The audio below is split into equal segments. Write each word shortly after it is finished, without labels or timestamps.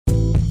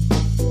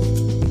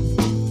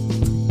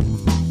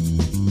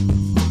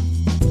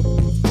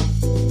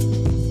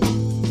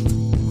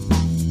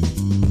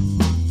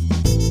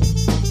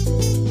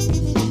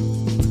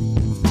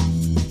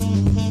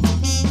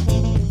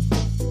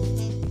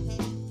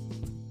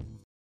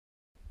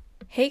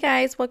Hey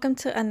guys, welcome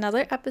to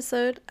another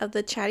episode of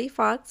the Chatty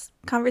Fox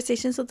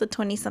Conversations with the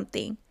 20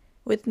 something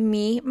with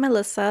me,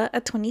 Melissa, a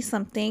 20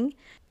 something.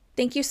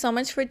 Thank you so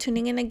much for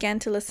tuning in again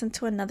to listen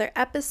to another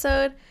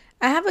episode.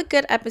 I have a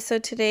good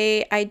episode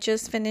today. I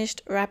just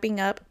finished wrapping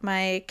up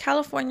my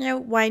California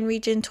wine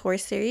region tour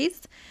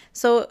series.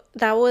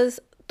 Those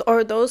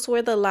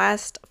were the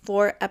last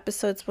 4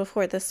 episodes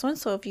before this one.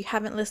 So if you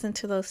haven't listened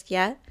to those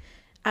yet,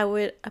 I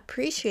would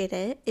appreciate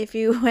it if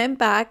you went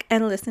back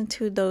and listened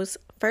to those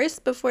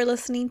first before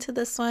listening to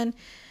this one.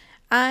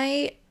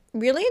 I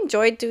really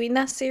enjoyed doing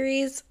that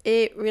series.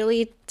 It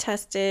really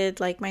tested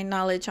my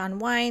knowledge on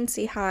wine,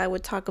 see how I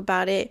would talk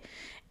about it.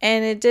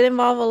 And it did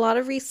involve a lot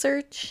of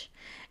research.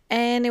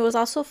 And it was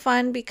also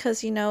fun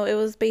because, it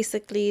was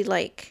basically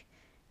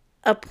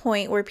a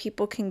point where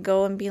people can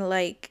go and be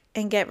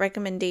and get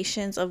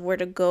recommendations of where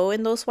to go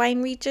in those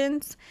wine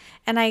regions.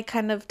 And I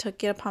kind of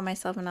took it upon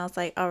myself and I was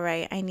like, all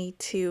right, I need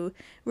to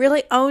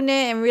really own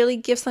it and really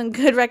give some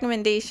good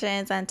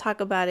recommendations and talk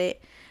about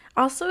it.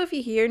 Also, if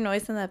you hear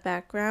noise in the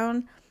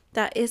background,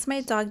 that is my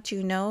dog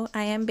Juno.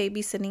 I am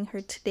babysitting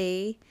her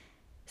today.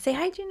 Say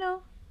hi,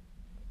 Juno.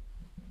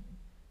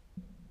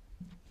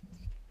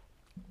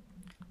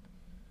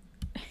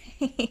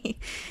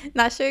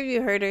 Not sure if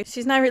you heard her.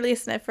 She's not really a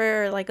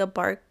sniffer or a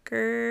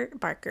barker.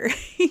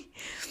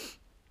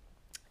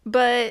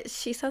 But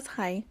she says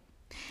hi.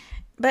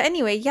 But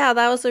anyway, yeah,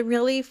 that was a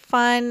really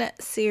fun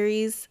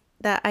series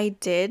that I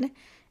did,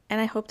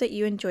 and I hope that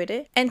you enjoyed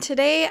it. And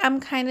today I'm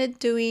kind of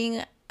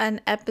doing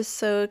an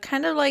episode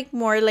kind of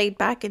more laid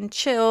back and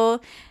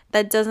chill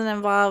that doesn't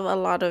involve a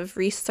lot of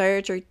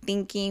research or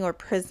thinking or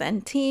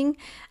presenting.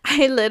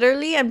 I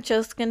literally am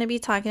just going to be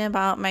talking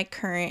about my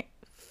current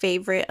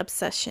favorite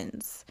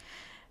obsessions.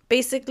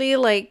 Basically,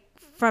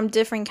 from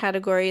different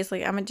categories.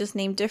 I'm gonna just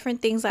name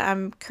different things that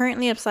I'm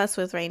currently obsessed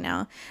with right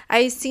now.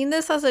 I've seen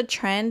this as a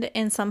trend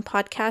in some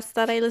podcasts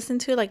that I listen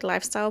to,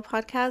 lifestyle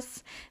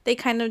podcasts. They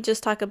kind of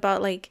just talk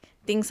about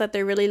things that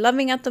they're really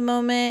loving at the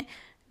moment.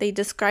 They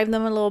describe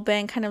them a little bit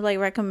and kind of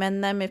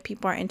recommend them if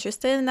people are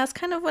interested. And that's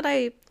kind of what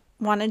I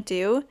want to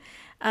do,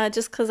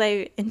 just because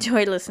I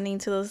enjoy listening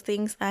to those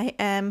things. I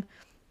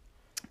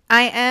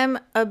am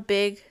a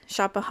big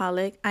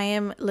shopaholic. I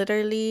am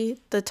literally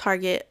the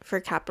target for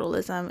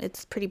capitalism.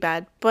 It's pretty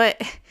bad. But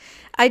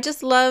I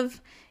just love,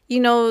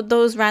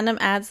 those random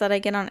ads that I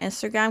get on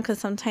Instagram because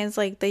sometimes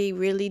they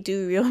really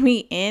do reel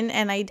me in.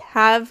 And I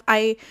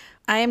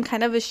am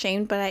kind of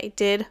ashamed, but I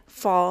did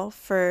fall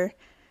for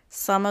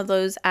some of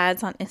those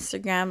ads on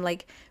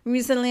Instagram.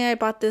 Recently I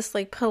bought this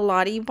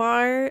Pilates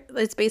bar.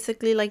 It's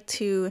basically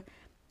to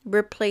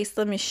replace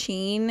the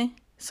machine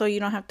so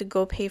you don't have to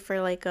go pay for a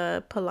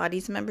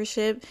Pilates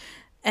membership.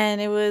 And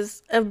it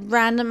was a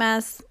random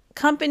ass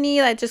company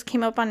that just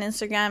came up on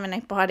Instagram and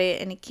I bought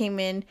it and it came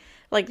in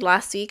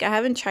last week. I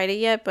haven't tried it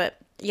yet, but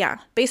yeah,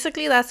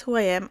 basically that's who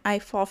I am. I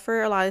fall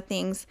for a lot of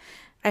things.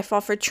 I fall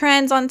for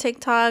trends on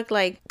TikTok,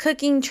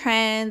 cooking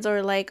trends,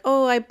 or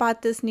oh, I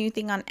bought this new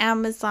thing on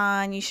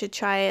Amazon, you should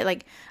try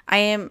it. I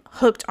am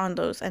hooked on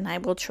those and I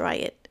will try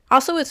it.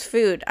 Also with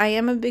food, I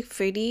am a big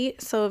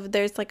foodie, so if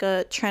there's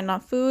a trend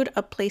on food,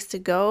 a place to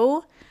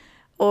go,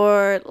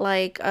 or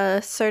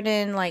a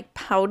certain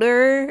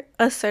powder,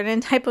 a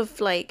certain type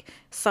of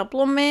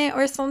supplement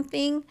or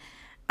something,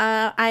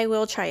 I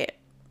will try it.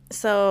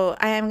 So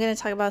I am going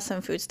to talk about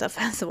some food stuff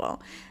as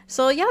well.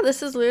 So yeah,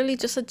 this is literally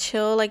just a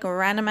chill,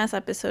 random ass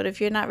episode.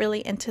 If you're not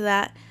really into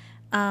that,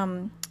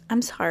 I'm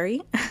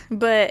sorry.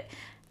 But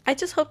I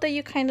just hope that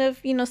you kind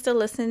of, still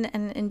listen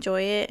and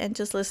enjoy it and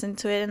just listen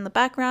to it in the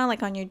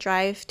background, on your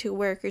drive to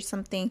work or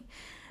something.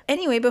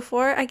 Anyway,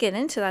 before I get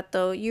into that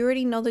though, you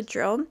already know the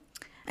drill.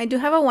 I do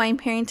have a wine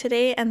pairing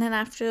today, and then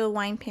after the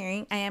wine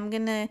pairing, I am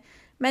going to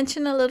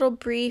mention a little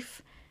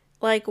brief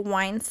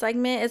wine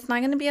segment. It's not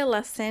going to be a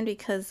lesson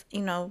because,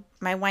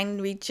 my wine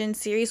region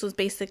series was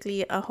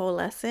basically a whole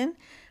lesson.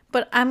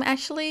 But I'm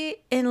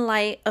actually, in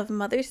light of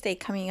Mother's Day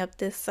coming up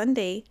this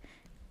Sunday,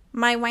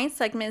 my wine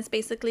segment is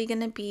basically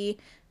going to be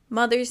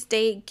Mother's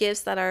Day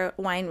gifts that are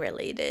wine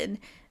related.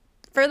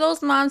 For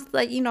those moms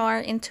that, are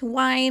into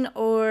wine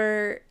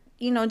or,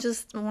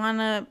 just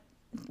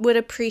would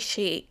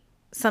appreciate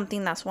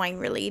something that's wine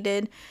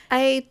related,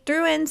 I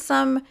threw in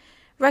some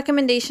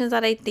recommendations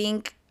that I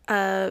think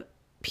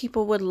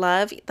people would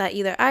love, that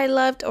either I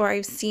loved or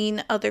I've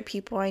seen other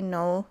people I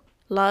know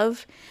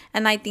love,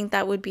 and I think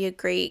that would be a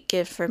great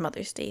gift for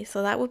Mother's Day.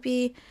 So that would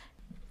be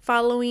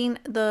following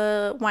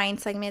the wine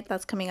segment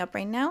that's coming up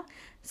right now.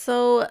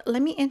 So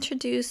let me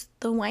introduce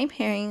the wine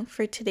pairing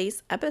for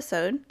today's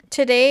episode.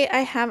 Today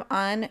I have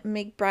on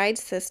McBride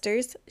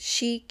Sisters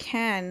She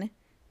Can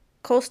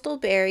Coastal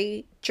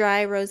Berry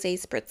Dry Rosé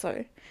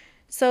Spritzer.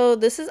 So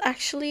this is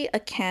actually a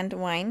canned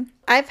wine.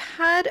 I've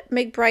had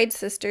McBride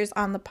Sisters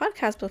on the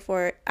podcast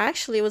before.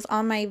 Actually, it was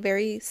on my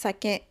very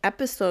second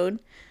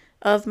episode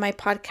of my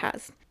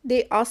podcast.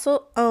 They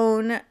also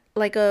own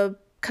a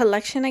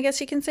collection, I guess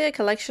you can say, a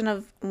collection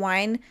of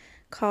wine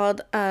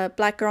called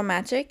Black Girl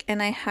Magic.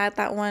 And I had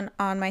that one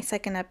on my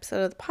second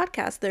episode of the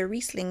podcast, their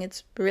Riesling.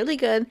 It's really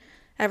good.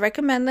 I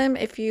recommend them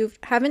if you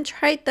haven't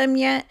tried them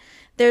yet.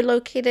 They're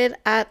located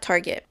at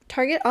Target.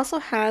 Target also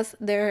has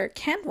their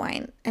canned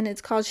wine, and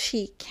it's called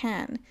She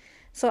Can.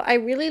 So I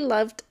really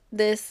loved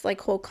this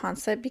like whole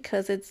concept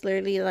because it's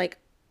literally like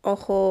a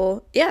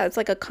whole, yeah, it's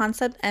like a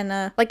concept and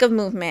a like a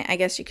movement, I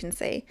guess you can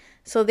say.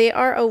 So they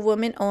are a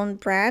woman-owned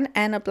brand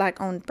and a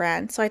black-owned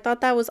brand. So I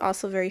thought that was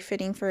also very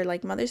fitting for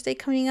like Mother's Day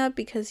coming up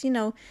because,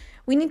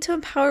 we need to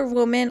empower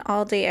women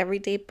all day, every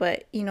day.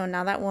 But,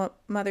 now that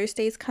Mother's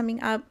Day is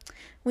coming up,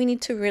 we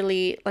need to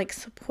really like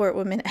support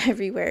women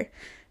everywhere.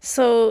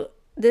 So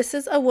this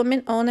is a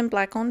woman-owned and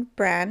black-owned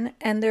brand,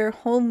 and their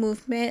whole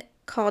movement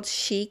called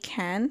She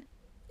Can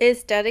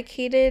is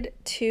dedicated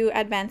to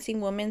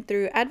advancing women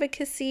through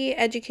advocacy,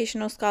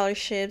 educational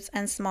scholarships,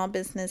 and small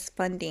business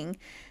funding.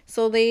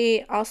 So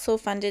they also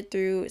funded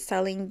through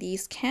selling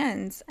these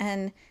cans,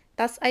 and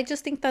I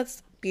just think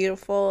that's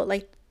beautiful.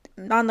 Like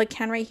on the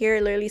can right here,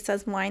 it literally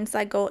says wines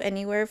that go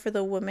anywhere for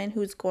the woman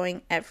who's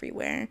going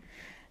everywhere.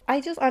 I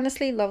just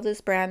honestly love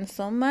this brand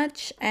so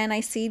much, and I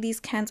see these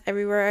cans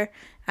everywhere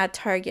at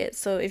Target.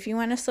 So if you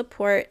want to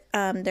support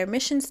their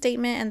mission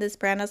statement and this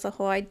brand as a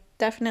whole, I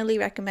definitely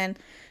recommend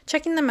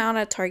checking them out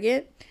at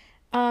Target.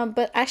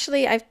 But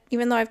actually,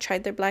 even though I've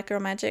tried their Black Girl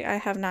Magic, I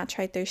have not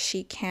tried their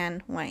She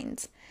Can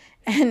wines.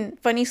 And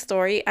funny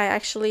story, I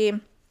actually,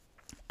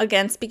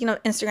 again, speaking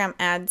of Instagram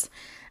ads,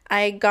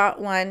 I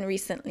got one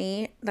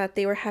recently that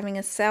they were having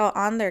a sale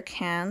on their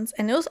cans,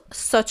 and it was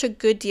such a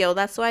good deal.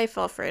 That's why I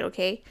fell for it,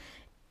 okay?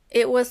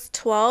 It was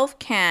 12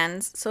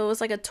 cans, so it was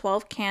like a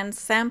 12 can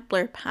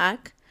sampler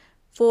pack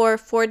for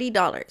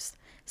 $40.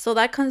 So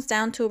that comes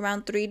down to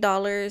around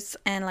 $3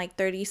 and like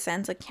 30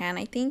 cents a can,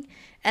 I think.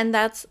 And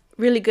that's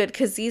really good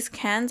because these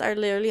cans are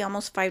literally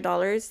almost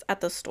 $5 at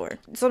the store.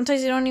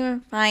 Sometimes you don't even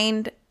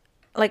find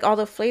like all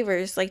the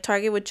flavors. Like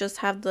Target would just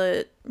have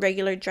the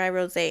regular dry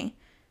rosé.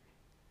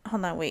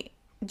 Hold on, wait.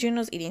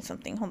 Juno's eating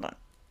something. Hold on.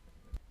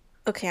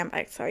 Okay, I'm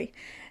back. Sorry.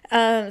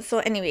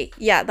 So anyway,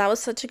 yeah, that was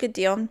such a good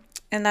deal.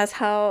 And that's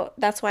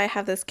why I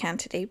have this can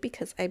today,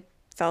 because I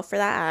fell for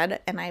that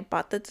ad and I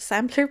bought the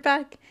sampler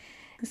pack.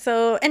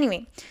 So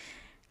anyway,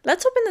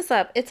 let's open this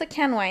up. It's a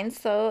can wine,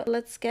 so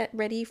let's get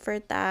ready for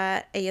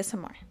that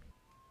ASMR.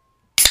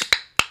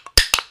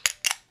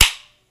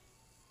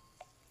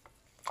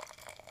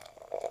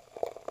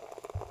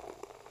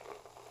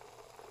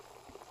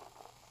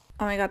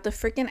 Oh my god, the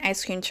freaking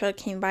ice cream truck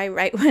came by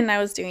right when I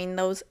was doing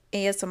those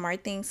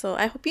ASMR things, so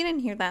I hope you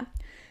didn't hear that.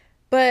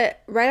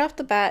 But right off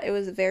the bat, it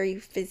was very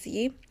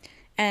fizzy,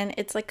 and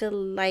it's like a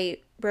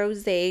light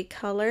rosé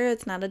color.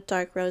 It's not a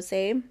dark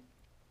rosé.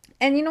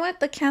 And you know what?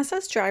 The can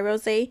says dry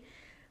rosé,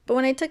 but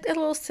when I took a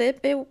little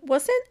sip, it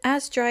wasn't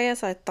as dry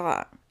as I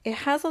thought. It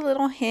has a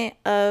little hint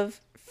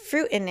of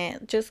fruit in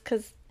it, just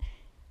because,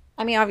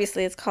 I mean,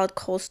 obviously it's called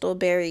Coastal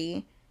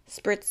Berry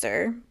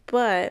Spritzer,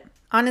 but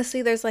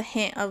honestly, there's a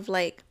hint of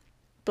like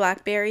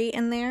blackberry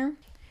in there.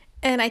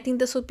 And I think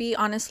this would be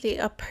honestly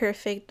a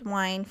perfect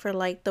wine for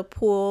like the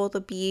pool,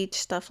 the beach,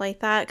 stuff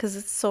like that, because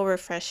it's so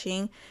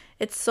refreshing.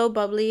 It's so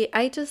bubbly.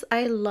 I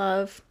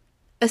love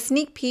a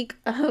sneak peek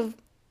of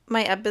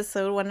my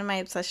episode, one of my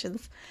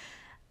obsessions.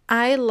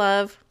 I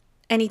love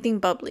anything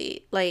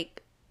bubbly.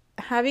 Like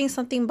having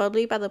something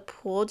bubbly by the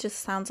pool just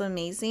sounds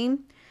amazing.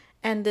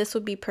 And this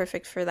would be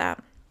perfect for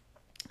that.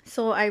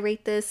 So I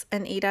rate this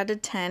an 8 out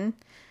of 10.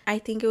 I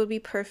think it would be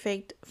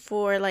perfect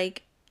for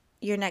like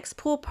your next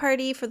pool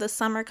party for the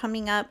summer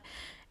coming up,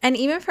 and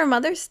even for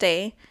Mother's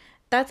Day.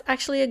 That's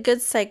actually a good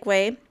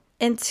segue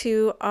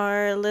into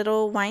our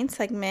little wine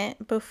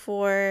segment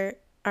before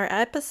our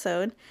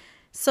episode.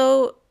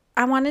 So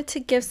I wanted to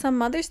give some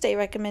Mother's Day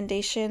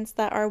recommendations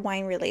that are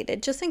wine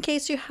related, just in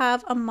case you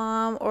have a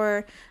mom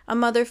or a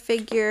mother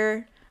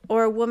figure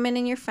or a woman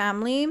in your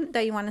family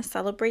that you want to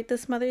celebrate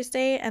this Mother's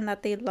Day and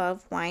that they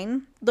love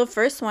wine. The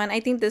first one,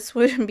 I think this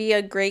would be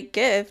a great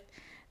gift.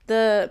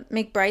 The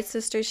McBride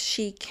Sisters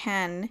She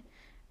Can.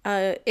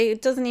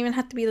 It doesn't even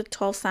have to be the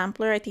 12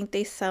 sampler. I think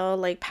they sell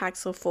like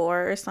packs of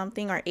 4 or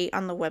something, or 8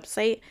 on the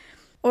website.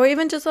 Or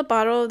even just a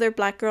bottle of their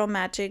Black Girl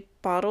Magic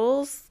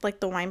bottles,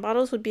 like the wine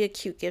bottles, would be a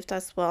cute gift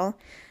as well.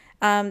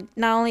 Not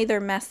only their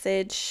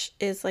message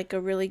is like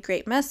a really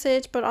great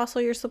message, but also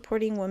you're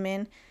supporting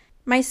women.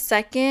 My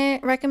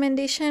second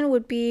recommendation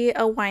would be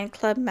a wine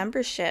club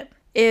membership.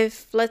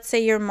 If, let's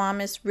say, your mom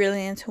is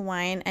really into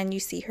wine and you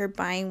see her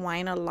buying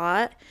wine a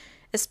lot,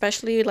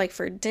 especially like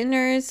for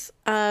dinners,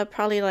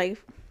 probably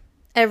like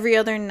every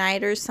other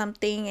night or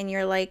something, and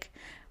you're like,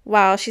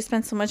 wow, she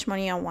spent so much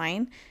money on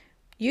wine,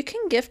 you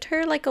can gift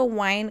her like a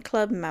wine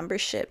club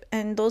membership,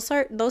 and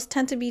those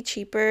tend to be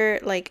cheaper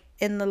like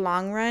in the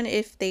long run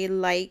if they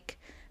like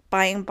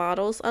buying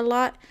bottles a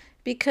lot.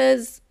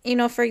 Because,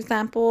 for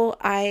example,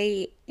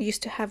 I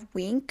used to have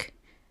Winc,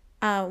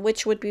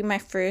 which would be my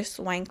first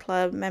wine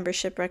club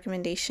membership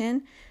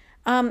recommendation,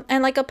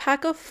 and like a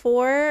pack of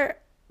 4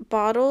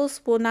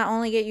 bottles will not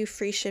only get you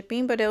free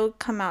shipping, but it'll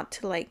come out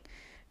to like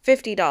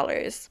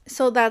 $50.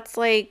 So that's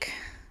like,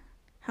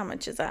 how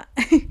much is that?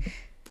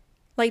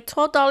 Like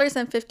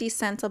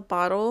 $12.50 a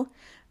bottle.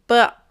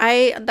 But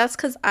that's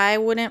because I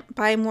wouldn't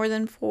buy more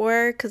than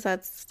 4 because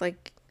that's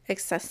like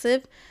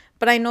excessive.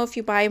 But I know if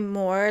you buy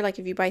more, like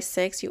if you buy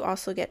 6, you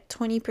also get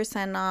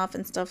 20% off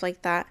and stuff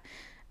like that.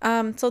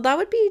 So that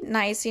would be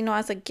nice,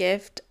 as a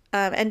gift.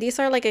 And these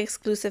are like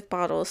exclusive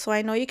bottles. So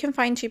I know you can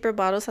find cheaper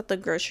bottles at the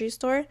grocery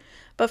store,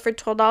 but for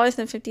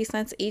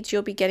 $12.50 each,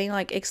 you'll be getting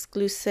like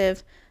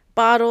exclusive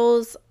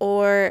bottles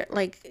or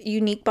like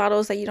unique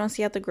bottles that you don't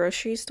see at the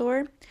grocery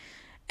store.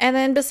 And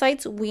then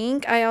besides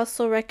Wink, I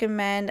also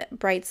recommend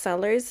Bright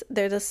Cellars.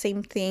 They're the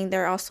same thing.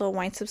 They're also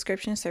wine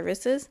subscription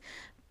services.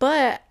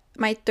 But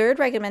my third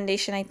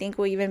recommendation I think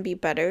will even be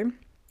better.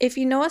 If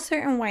you know a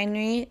certain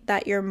winery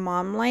that your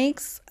mom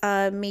likes,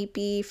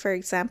 maybe for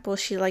example,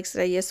 she likes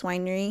Reyes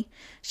Winery.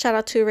 Shout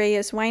out to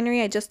Reyes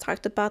Winery. I just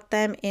talked about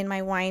them in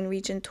my wine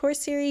region tour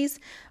series,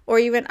 or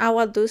even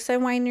Agua Dulce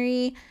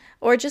Winery,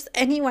 or just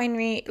any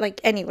winery,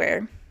 like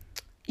anywhere.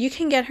 You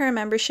can get her a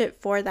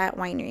membership for that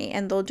winery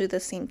and they'll do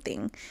the same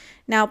thing.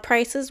 Now,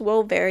 prices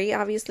will vary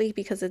obviously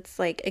because it's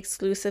like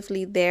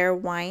exclusively their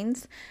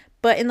wines,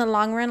 but in the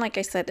long run, like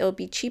I said, it'll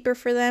be cheaper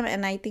for them,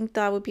 and I think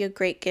that would be a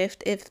great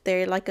gift if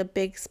they're like a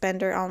big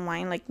spender on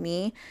wine like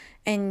me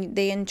and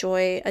they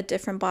enjoy a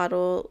different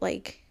bottle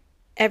like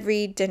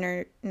every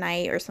dinner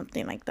night or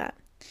something like that.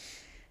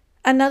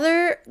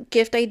 Another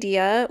gift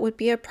idea would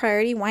be a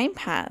priority wine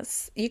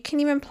pass. You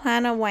can even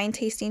plan a wine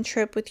tasting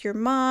trip with your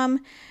mom.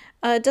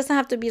 It doesn't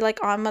have to be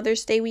like on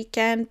Mother's Day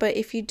weekend, but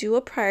if you do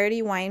a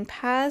priority wine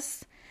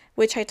pass,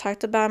 which I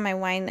talked about in my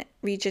wine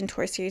region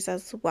tour series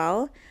as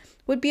well,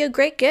 would be a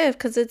great gift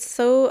because it's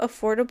so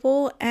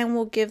affordable and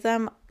will give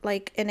them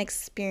like an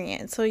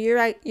experience. So you're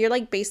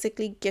like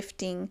basically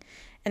gifting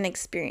an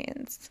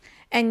experience.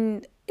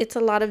 And it's a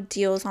lot of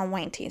deals on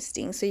wine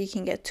tasting. So you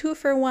can get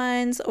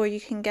 2-for-1s, or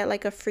you can get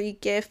like a free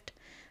gift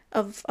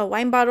of a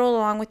wine bottle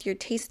along with your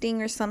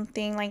tasting or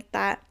something like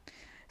that.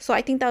 So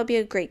I think that would be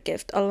a great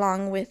gift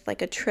along with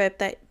like a trip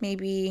that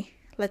maybe,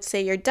 let's say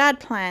your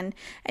dad planned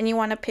and you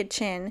want to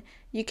pitch in,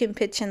 you can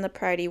pitch in the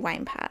priority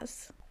wine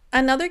pass.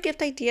 Another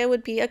gift idea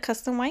would be a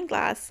custom wine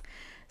glass.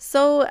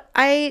 So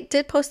I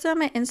did post it on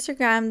my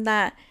Instagram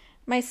that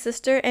my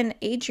sister and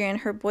Adrian,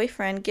 her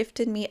boyfriend,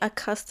 gifted me a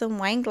custom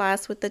wine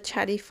glass with the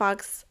Chatty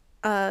Fox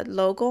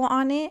logo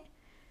on it.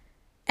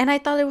 And I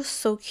thought it was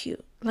so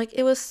cute. Like,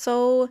 it was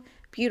so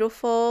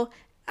beautiful.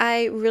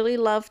 I really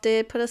loved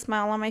it, put a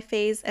smile on my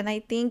face. And I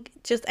think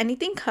just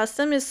anything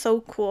custom is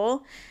so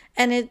cool.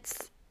 And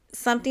it's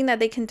something that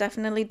they can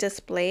definitely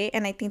display,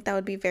 and I think that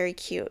would be very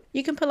cute.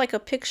 You can put like a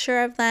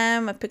picture of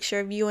them, a picture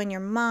of you and your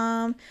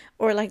mom,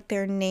 or like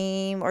their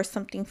name or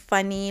something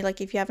funny,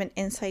 like if you have an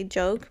inside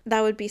joke.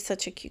 That would be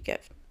such a cute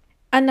gift.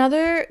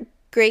 Another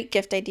great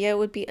gift idea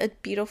would be a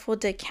beautiful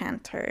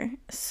decanter.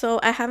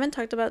 So I haven't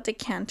talked about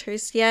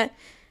decanters yet.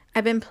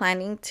 I've been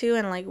planning to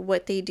and like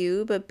what they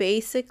do, but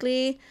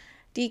basically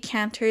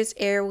decanters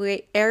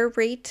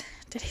aerate,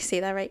 did I say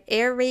that right?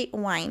 Aerate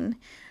wine.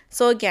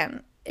 So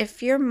again,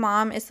 if your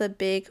mom is a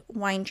big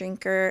wine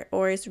drinker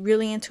or is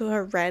really into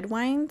her red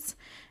wines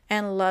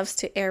and loves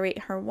to aerate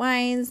her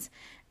wines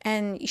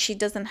and she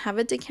doesn't have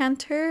a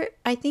decanter,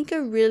 I think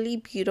a really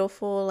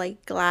beautiful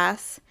like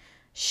glass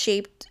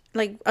shaped,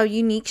 like a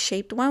unique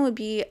shaped one would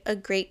be a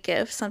great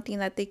gift, something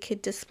that they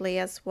could display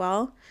as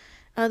well.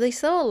 They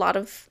sell a lot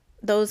of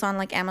those on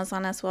like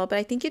Amazon as well, but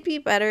I think it'd be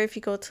better if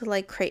you go to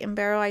like Crate and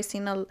Barrel. I've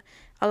seen a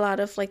lot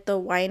of like the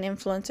wine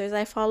influencers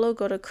I follow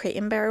go to Crate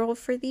and Barrel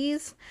for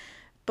these.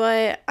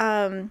 But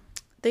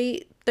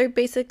they're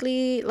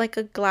basically like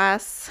a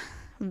glass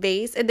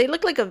vase, and they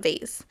look like a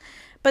vase,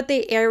 but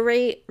they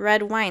aerate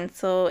red wine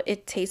so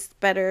it tastes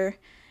better,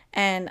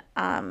 and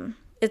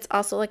it's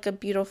also like a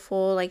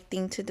beautiful like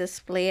thing to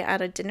display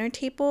at a dinner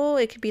table.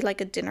 It could be like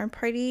a dinner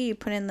party, you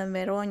put it in the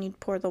middle and you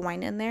pour the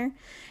wine in there.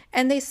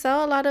 And they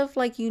sell a lot of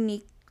like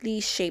uniquely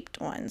shaped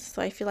ones,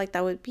 so I feel like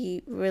that would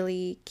be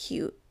really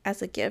cute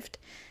as a gift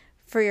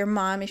for your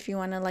mom if you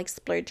want to like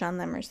splurge on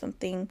them or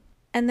something.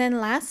 And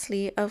then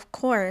lastly, of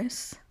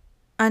course,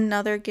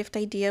 another gift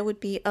idea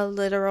would be a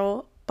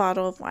literal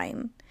bottle of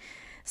wine.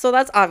 So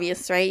that's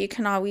obvious, right? You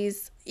can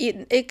always,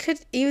 it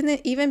could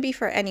even be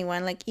for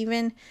anyone. Like,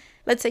 even,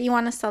 let's say you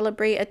want to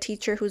celebrate a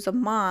teacher who's a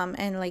mom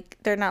and like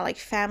they're not like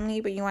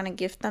family, but you want to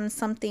gift them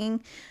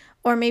something.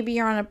 Or maybe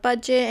you're on a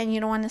budget and you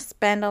don't want to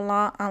spend a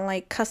lot on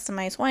like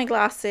customized wine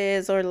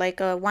glasses or like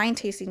a wine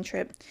tasting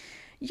trip.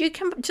 You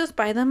can just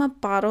buy them a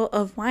bottle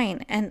of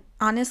wine. And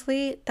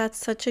honestly, that's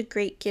such a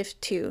great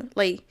gift too.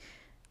 Like,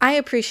 I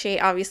appreciate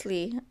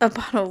obviously a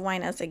bottle of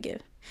wine as a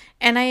gift.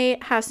 And I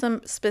have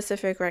some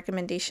specific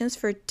recommendations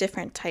for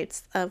different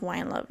types of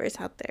wine lovers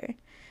out there.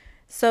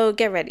 So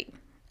get ready.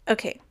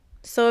 Okay.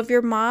 So if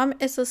your mom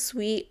is a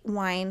sweet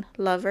wine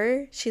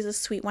lover, she's a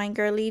sweet wine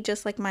girly,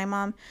 just like my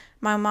mom.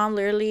 My mom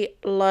literally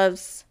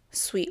loves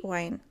sweet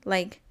wine,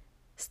 like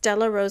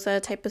Stella Rosa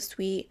type of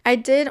sweet. I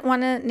did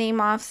want to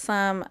name off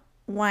some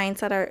wines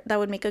that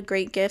would make a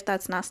great gift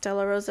that's not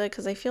Stella Rosa,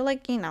 because I feel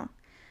like,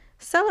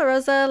 Stella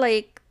Rosa,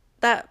 like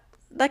that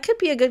could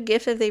be a good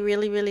gift if they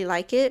really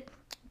like it,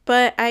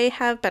 but I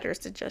have better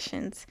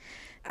suggestions.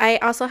 I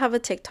also have a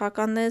TikTok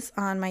on this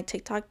on my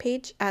TikTok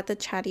page at the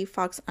chatty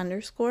fox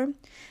underscore.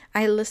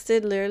 I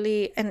listed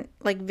literally and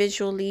like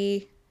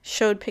visually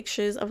showed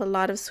pictures of a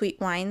lot of sweet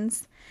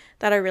wines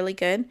that are really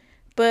good.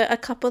 But a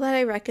couple that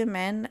I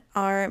recommend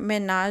are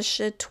Ménage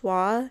à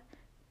Trois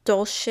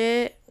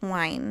Dolce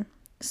wine.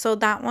 So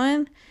that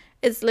one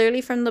is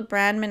literally from the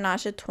brand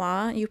Ménage à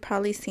Trois. You've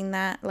probably seen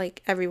that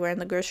like everywhere in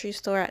the grocery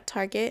store, at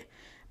Target.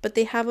 But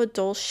they have a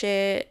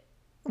Dolce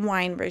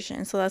wine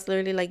version. So that's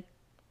literally like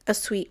a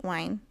sweet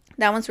wine.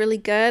 That one's really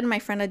good. My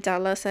friend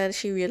Adela said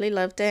she really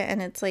loved it, and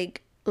it's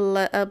like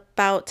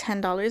about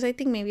 $10, I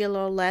think, maybe a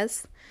little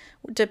less,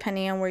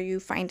 depending on where you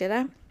find it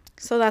at.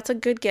 So that's a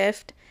good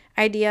gift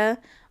idea.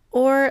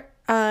 Or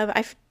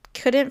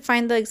couldn't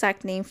find the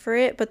exact name for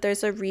it, but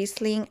there's a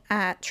Riesling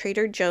at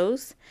Trader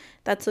Joe's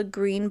that's a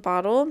green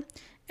bottle.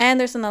 And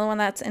there's another one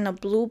that's in a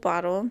blue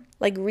bottle.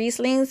 Like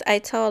Rieslings, I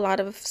tell a lot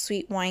of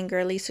sweet wine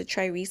girlies to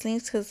try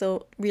Rieslings because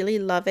they'll really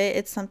love it.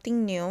 It's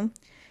something new.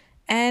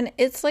 And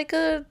it's like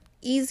a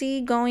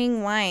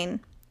easy-going wine.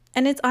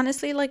 And it's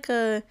honestly like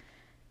a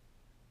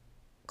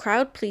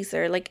crowd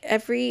pleaser.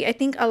 I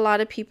think a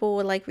lot of people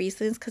would like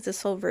Rieslings because it's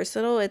so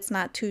versatile. It's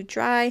not too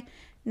dry,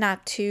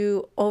 not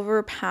too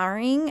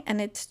overpowering,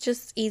 and it's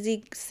just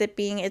easy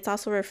sipping. It's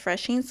also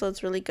refreshing, so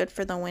it's really good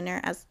for the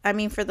winter,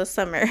 for the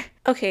summer.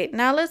 Okay,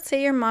 now let's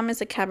say your mom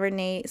is a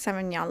Cabernet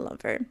Sauvignon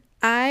lover.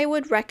 I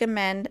would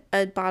recommend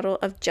a bottle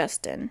of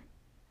Justin.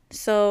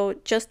 So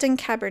Justin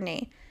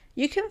Cabernet.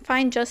 You can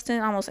find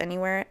Justin almost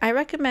anywhere. I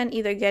recommend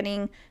either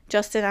getting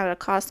Justin at a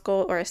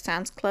Costco or a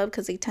Sam's Club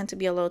because they tend to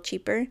be a little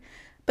cheaper.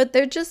 But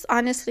they're just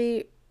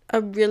honestly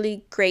a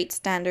really great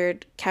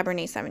standard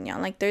Cabernet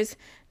Sauvignon. Like there's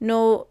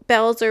no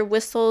bells or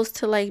whistles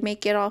to like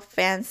make it all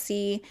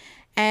fancy.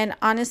 And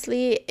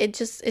honestly, it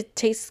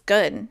tastes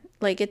good.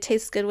 Like it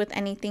tastes good with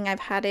anything. I've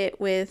had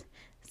it with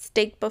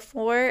steak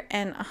before,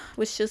 and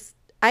was just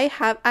I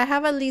have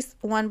at least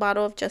one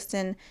bottle of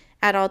Justin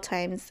at all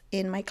times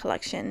in my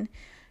collection,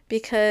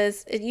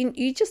 because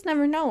you just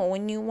never know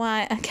when you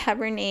want a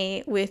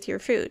Cabernet with your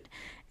food.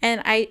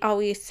 And I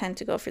always tend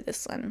to go for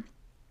this one.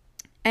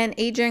 And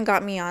Adrian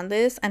got me on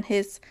this, and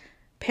his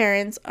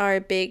parents are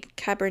big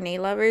Cabernet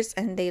lovers,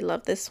 and they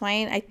love this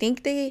wine. I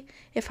think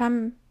if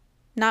I'm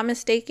not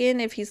mistaken,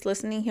 if he's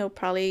listening, he'll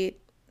probably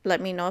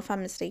let me know if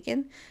I'm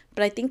mistaken.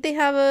 But I think they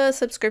have a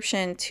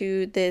subscription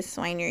to this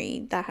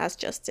winery that has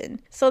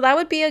Justin. So that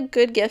would be a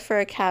good gift for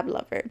a cab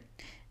lover.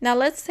 Now,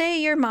 let's say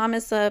your mom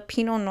is a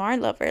Pinot Noir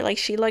lover. Like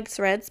she likes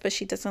reds, but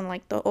she doesn't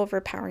like the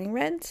overpowering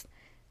reds.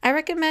 I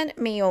recommend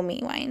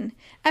Meiomi wine.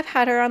 I've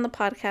had her on the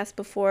podcast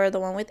before, the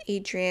one with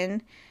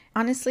Adrian.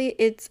 Honestly,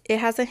 it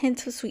has a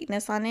hint of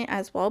sweetness on it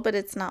as well, but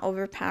it's not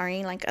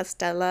overpowering like a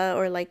Stella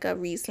or like a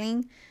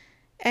Riesling.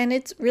 And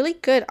it's really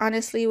good,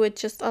 honestly, with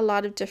just a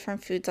lot of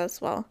different foods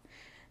as well.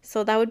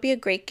 So that would be a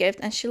great gift.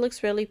 And she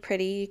looks really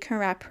pretty. You can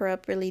wrap her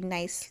up really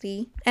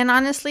nicely. And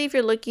honestly, if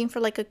you're looking for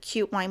like a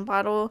cute wine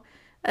bottle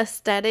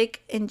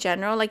aesthetic in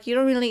general, like you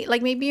don't really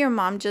like, maybe your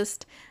mom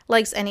just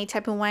likes any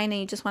type of wine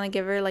and you just want to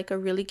give her like a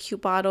really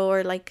cute bottle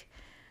or like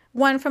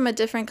one from a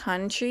different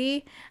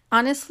country.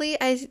 Honestly,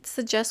 I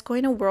suggest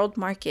going to World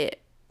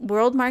Market.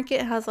 World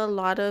Market has a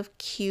lot of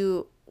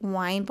cute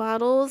wine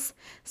bottles,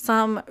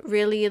 some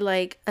really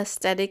like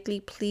aesthetically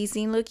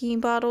pleasing looking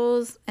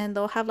bottles, and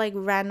they'll have like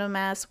random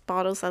ass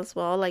bottles as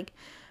well, like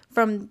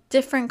from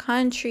different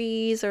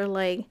countries, or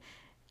like,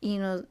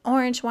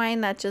 orange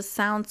wine that just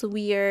sounds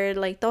weird.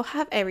 Like they'll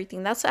have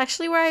everything. That's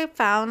actually where I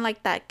found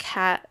like that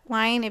cat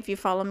wine. If you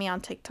follow me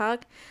on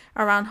TikTok,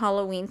 around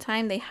Halloween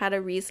time, they had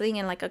a Riesling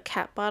in like a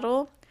cat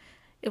bottle.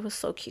 It was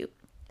so cute.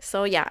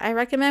 So yeah, I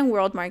recommend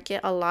World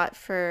Market a lot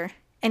for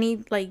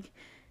any like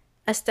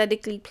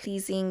aesthetically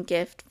pleasing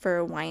gift for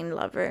a wine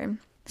lover.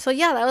 So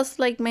yeah, that was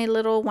like my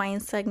little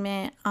wine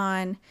segment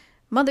on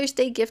Mother's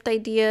Day gift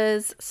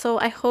ideas. So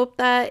I hope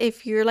that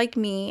if you're like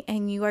me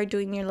and you are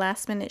doing your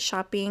last minute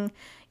shopping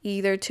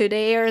either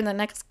today or in the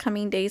next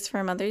coming days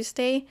for Mother's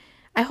Day,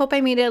 I hope I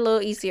made it a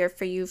little easier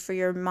for you, for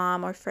your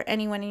mom, or for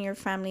anyone in your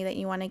family that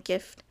you want to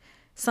gift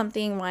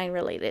something wine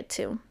related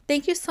to.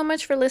 Thank you so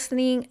much for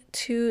listening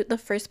to the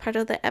first part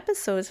of the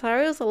episode.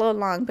 Sorry it was a little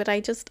long, but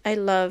I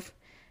love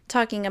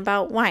talking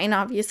about wine,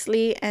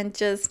 obviously, and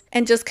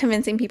just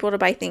convincing people to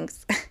buy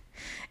things.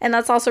 And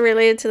that's also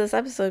related to this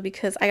episode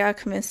because I got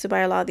convinced to buy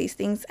a lot of these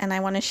things and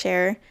I want to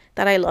share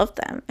that I love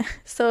them.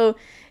 So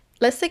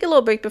let's take a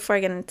little break before I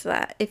get into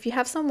that. If you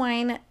have some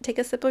wine, take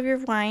a sip of your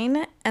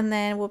wine and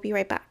then we'll be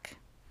right back.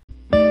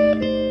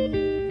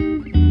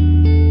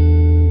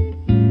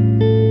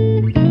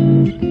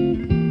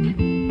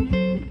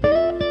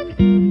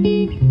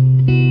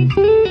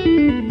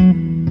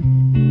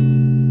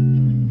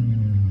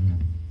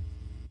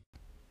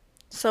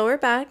 So we're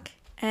back,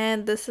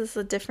 and this is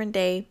a different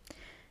day.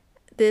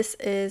 This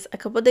is a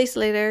couple days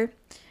later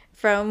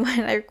from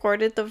when I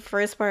recorded the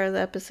first part of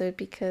the episode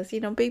because,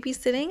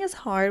 babysitting is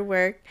hard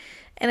work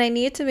and I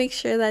needed to make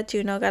sure that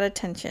Juno got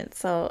attention.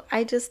 So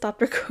I just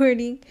stopped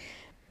recording.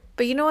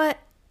 But you know what?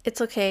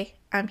 It's okay.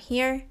 I'm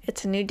here.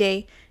 It's a new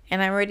day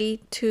and I'm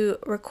ready to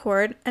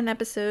record an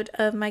episode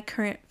of my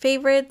current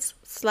favorites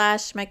 /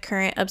 my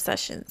current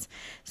obsessions.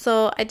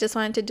 So I just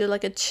wanted to do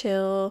like a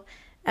chill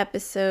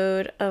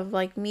episode of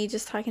like me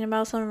just talking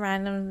about some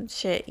random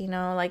shit,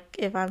 like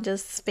if I'm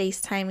just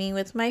FaceTiming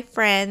with my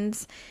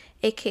friends,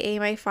 aka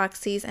my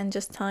Foxies, and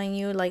just telling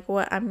you like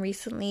what I'm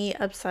recently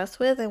obsessed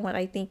with and what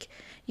I think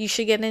you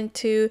should get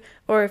into,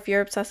 or if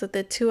you're obsessed with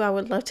it too, I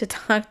would love to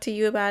talk to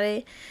you about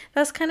it.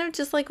 That's kind of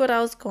just like what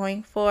I was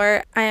going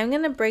for. I am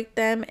going to break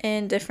them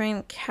in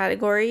different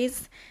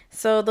categories.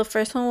 So the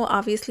first one will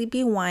obviously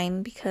be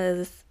wine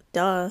because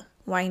duh,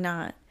 why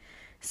not?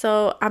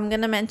 So I'm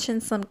going to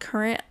mention some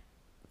current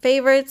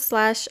favorites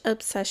 /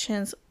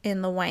 obsessions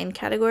in the wine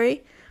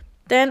category.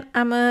 Then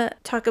I'm going to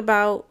talk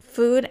about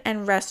food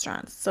and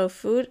restaurants. So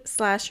food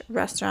 /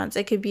 restaurants.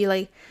 It could be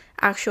like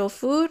actual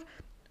food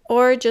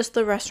or just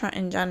the restaurant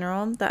in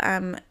general that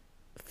I'm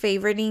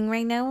favoriting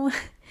right now.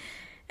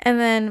 And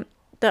then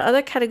the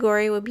other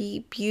category would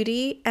be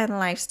beauty and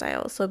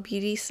lifestyle. So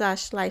beauty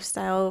 /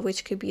 lifestyle,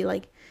 which could be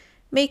like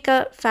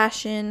makeup,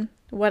 fashion,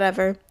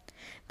 whatever.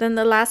 Then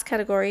the last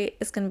category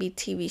is going to be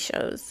TV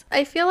shows.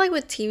 I feel like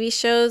with TV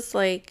shows,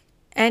 like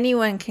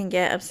anyone can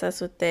get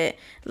obsessed with it.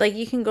 Like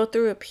you can go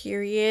through a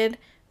period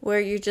where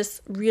you're just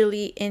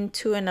really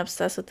into and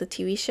obsessed with the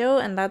TV show,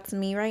 and that's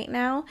me right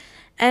now.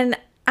 And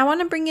I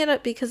want to bring it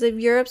up because if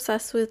you're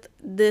obsessed with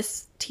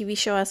this TV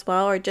show as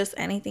well, or just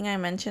anything I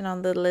mentioned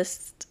on the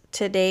list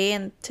today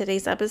in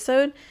today's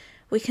episode,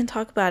 we can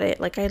talk about it.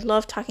 Like I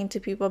love talking to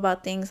people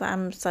about things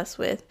I'm obsessed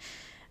with.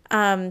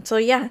 So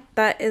yeah,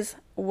 that is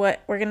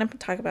what we're going to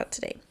talk about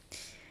today.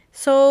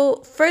 So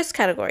first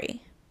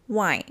category,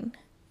 wine.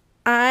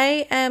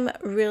 I am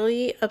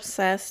really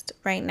obsessed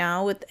right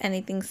now with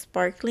anything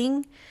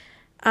sparkling.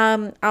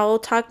 I'll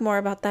talk more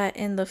about that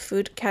in the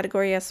food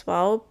category as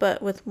well.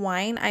 But with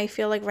wine, I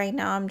feel like right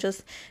now I'm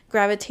just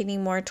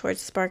gravitating more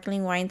towards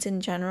sparkling wines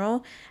in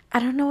general. I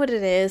don't know what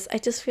it is. I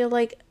just feel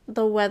like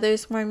the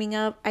weather's warming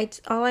up.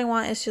 All I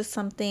want is just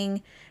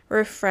something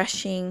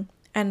refreshing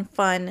and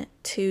fun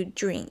to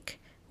drink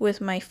with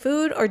my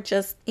food, or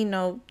just,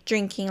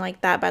 drinking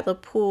like that by the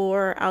pool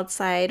or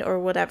outside or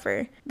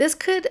whatever. This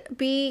could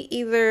be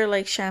either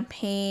like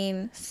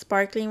champagne,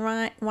 sparkling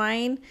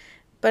wine,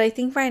 but I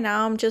think right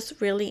now I'm just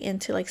really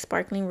into like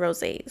sparkling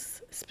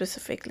rosés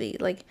specifically.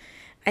 Like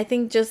I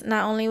think just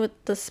not only with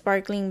the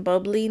sparkling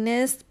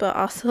bubbliness, but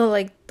also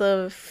like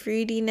the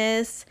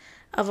fruitiness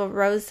of a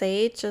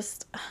rosé,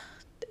 just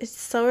it's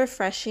so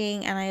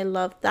refreshing and I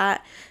love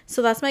that.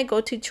 So that's my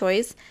go-to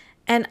choice.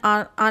 And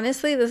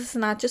honestly, this is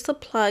not just a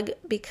plug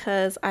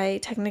because I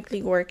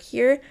technically work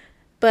here,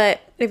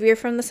 but if you're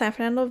from the San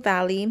Fernando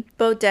Valley,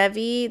 Beau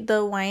Devi,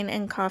 the wine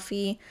and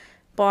coffee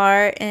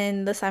bar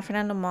in the San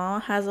Fernando Mall,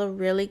 has a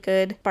really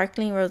good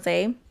sparkling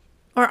rosé.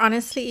 Or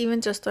honestly,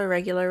 even just a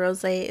regular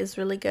rosé is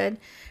really good.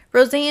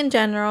 Rosé in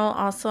general,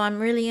 also I'm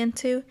really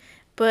into,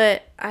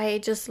 but I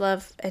just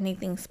love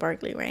anything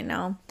sparkly right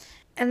now.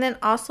 And then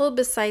also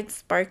besides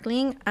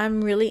sparkling,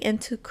 I'm really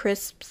into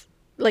crisp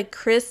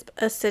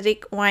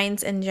acidic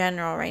wines in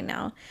general right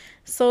now.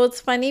 So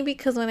it's funny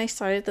because when I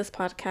started this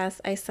podcast,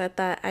 I said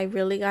that I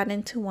really got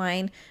into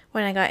wine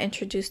when I got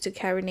introduced to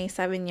Cabernet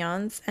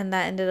Sauvignons, and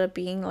that ended up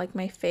being like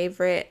my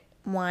favorite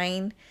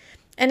wine.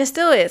 And it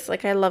still is.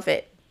 Like I love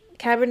it.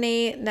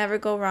 Cabernet, never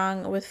go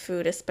wrong with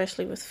food,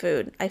 especially with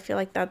food. I feel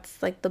like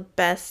that's like the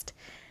best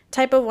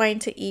type of wine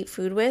to eat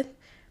food with.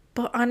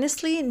 But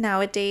honestly,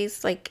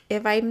 nowadays, like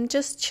if I'm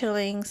just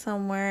chilling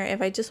somewhere,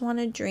 if I just want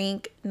to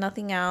drink,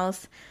 nothing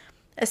else,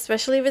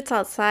 especially if it's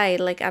outside,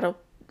 like at a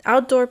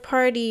outdoor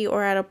party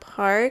or at a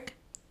park,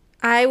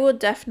 I will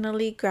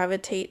definitely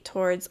gravitate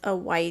towards a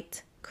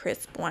white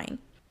crisp wine.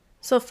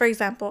 So for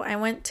example, I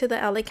went to the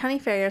LA County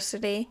Fair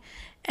yesterday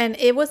and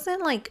it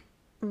wasn't like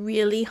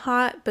really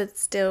hot, but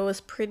still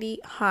was pretty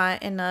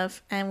hot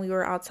enough, and we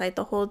were outside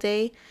the whole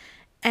day.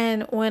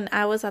 And when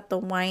I was at the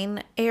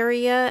wine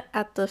area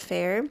at the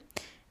fair,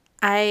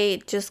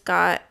 I just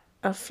got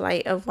a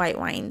flight of white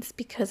wines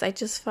because I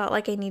just felt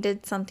like I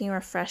needed something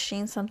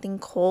refreshing, something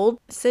cold.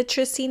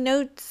 Citrusy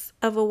notes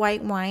of a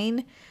white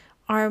wine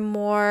are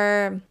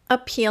more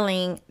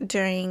appealing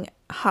during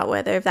hot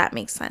weather, if that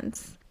makes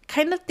sense.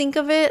 Kind of think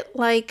of it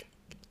like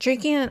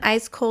drinking an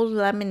ice cold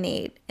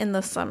lemonade in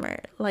the summer.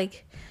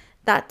 Like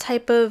that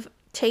type of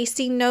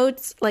tasty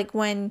notes, like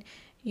when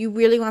you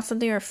really want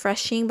something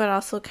refreshing but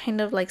also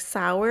kind of like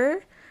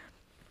sour.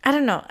 I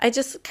don't know. I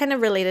just kind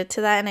of related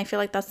to that, and I feel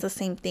like that's the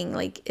same thing.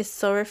 Like it's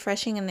so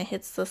refreshing and it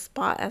hits the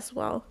spot as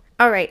well.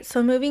 All right,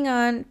 so moving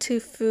on to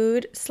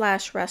food /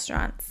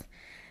 restaurants.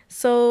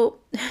 So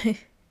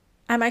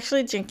I'm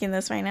actually drinking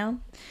this right now.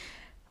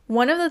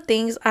 One of the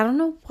things, I don't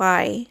know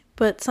why,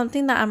 but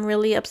something that I'm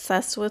really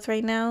obsessed with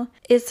right now,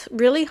 it's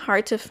really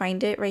hard to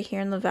find it right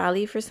here in the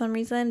Valley for some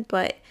reason,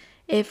 but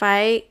if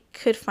I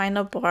could find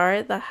a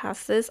bar that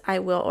has this, I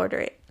will order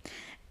it.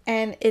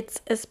 And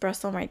it's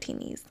espresso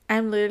martinis.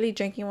 I'm literally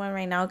drinking one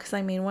right now because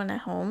I made one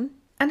at home.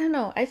 I don't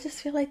know. I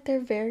just feel like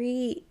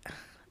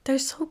they're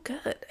so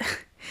good.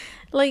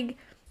 Like,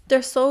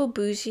 they're so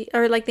bougie,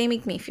 or like they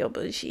make me feel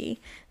bougie.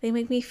 They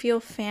make me feel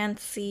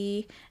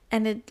fancy,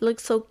 and it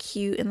looks so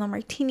cute in the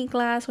martini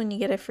glass when you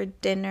get it for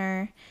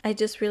dinner. I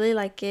just really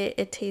like it.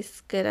 It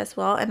tastes good as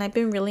well, and I've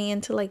been really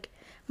into like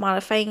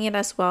modifying it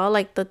as well,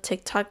 like the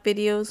TikTok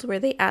videos where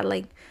they add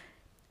like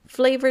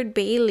flavored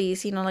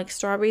Baileys, you know, like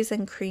strawberries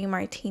and cream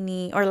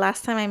martini. Or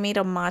last time I made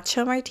a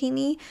matcha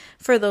martini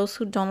for those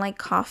who don't like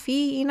coffee,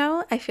 you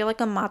know. I feel like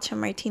a matcha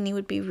martini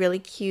would be really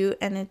cute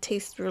and it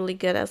tastes really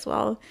good as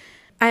well.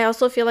 I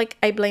also feel like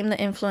I blame the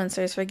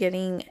influencers for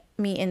getting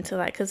me into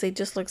that because they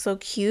just look so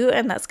cute,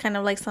 and that's kind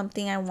of like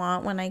something I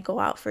want when I go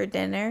out for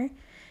dinner,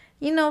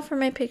 you know, for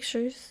my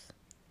pictures.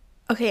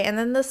 Okay, and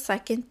then the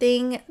second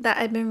thing that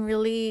I've been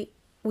really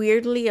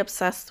weirdly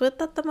obsessed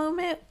with at the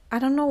moment, I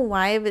don't know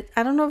why, but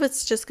I don't know if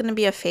it's just gonna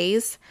be a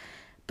phase,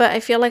 but I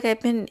feel like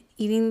I've been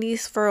eating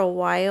these for a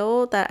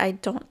while that I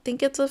don't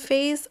think it's a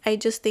phase. I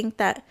just think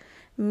that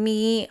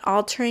me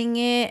altering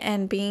it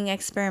and being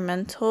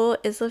experimental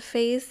is a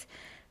phase.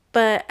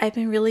 But I've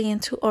been really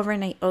into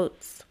overnight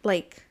oats.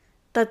 Like,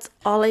 that's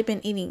all I've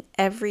been eating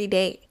every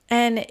day.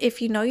 And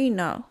if you know, you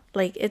know.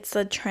 Like, it's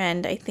a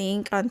trend, I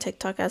think, on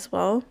TikTok as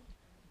well.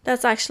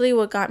 That's actually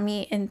what got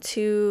me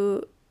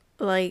into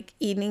like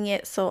eating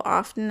it so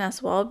often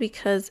as well,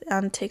 because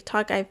on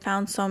TikTok I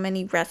found so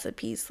many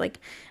recipes. Like,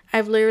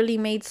 I've literally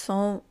made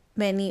so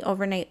many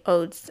overnight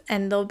oats,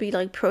 and they'll be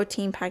like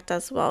protein packed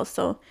as well.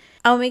 So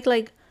I'll make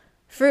like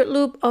Fruit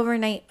Loop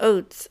overnight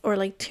oats, or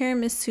like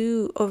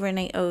tiramisu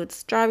overnight oats,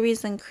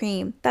 strawberries and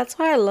cream. That's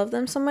why I love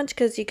them so much,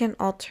 because you can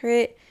alter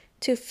it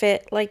to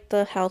fit like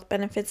the health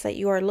benefits that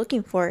you are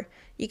looking for.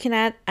 You can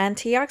add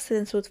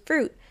antioxidants with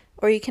fruit,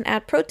 or you can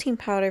add protein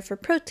powder for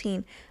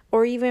protein,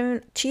 or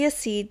even chia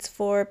seeds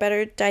for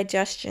better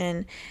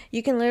digestion.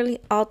 You can literally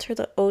alter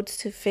the oats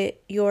to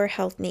fit your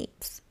health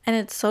needs. And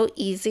it's so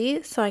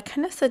easy. So I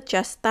kind of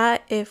suggest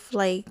that if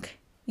like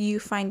you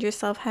find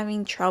yourself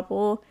having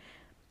trouble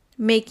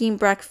making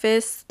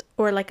breakfast,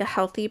 or like a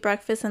healthy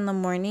breakfast in the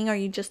morning, or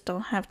you just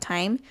don't have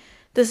time,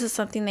 this is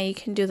something that you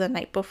can do the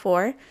night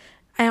before.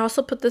 I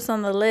also put this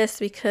on the list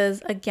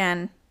because,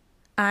 again,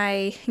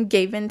 I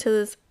gave into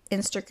this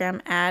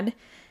Instagram ad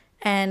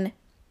and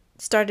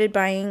started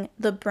buying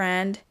the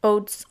brand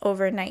Oats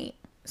Overnight.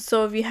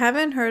 So if you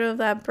haven't heard of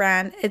that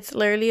brand, it's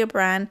literally a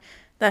brand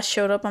that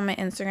showed up on my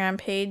Instagram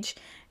page,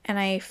 and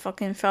I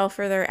fucking fell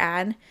for their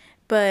ad.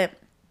 But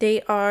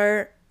they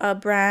are a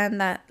brand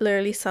that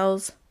literally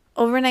sells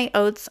overnight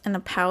oats in a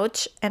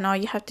pouch, and all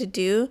you have to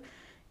do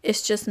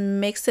is just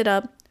mix it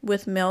up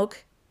with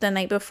milk the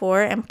night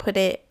before and put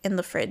it in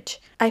the fridge.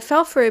 I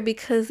fell for it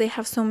because they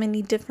have so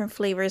many different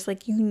flavors,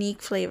 like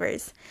unique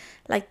flavors.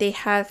 Like they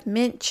have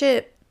mint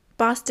chip,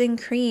 Boston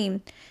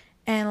cream,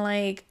 and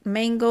like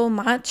mango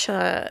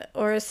matcha,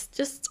 or it's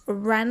just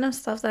random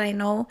stuff that I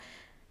know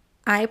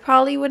I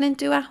probably wouldn't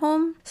do at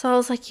home. So I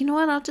was like, you know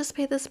what, I'll just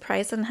pay this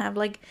price and have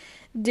like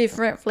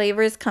different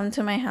flavors come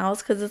to my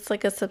house, because it's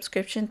like a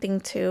subscription thing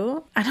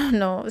too. I don't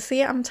know.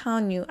 See, I'm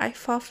telling you, I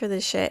fall for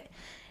this shit.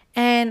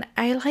 And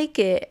I like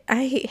it.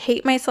 I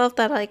hate myself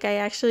that like I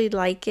actually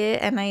like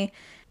it, and I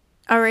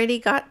already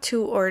got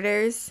 2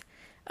 orders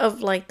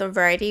of like the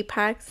variety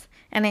packs,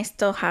 and I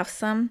still have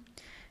some.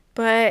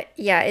 But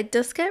yeah, it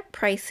does get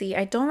pricey.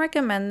 I don't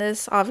recommend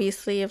this,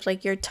 obviously, if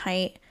like you're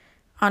tight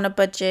on a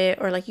budget,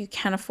 or like you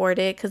can't afford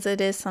it, because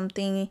it is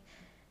something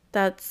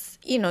that's,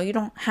 you know, you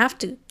don't have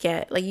to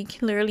get. Like, you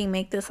can literally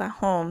make this at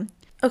home.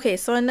 Okay,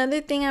 so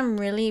another thing I'm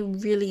really,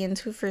 really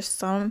into for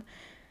some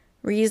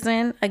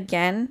reason,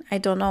 again, I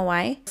don't know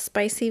why,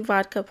 spicy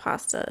vodka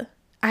pasta.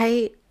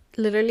 I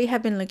literally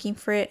have been looking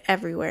for it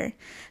everywhere.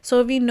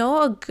 So if you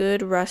know a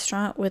good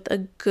restaurant with a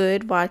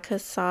good vodka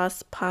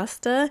sauce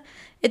pasta,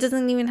 it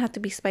doesn't even have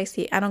to be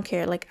spicy. I don't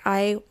care. Like,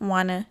 I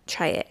want to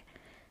try it.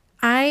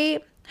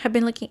 I have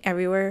been looking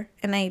everywhere,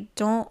 and I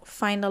don't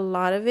find a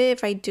lot of it.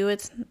 If I do,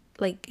 it's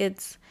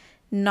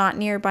not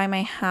nearby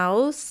my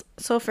house.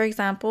 So for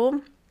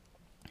example,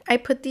 I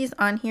put these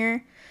on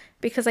here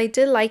because I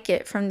did like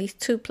it from these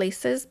 2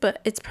 places, but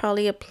it's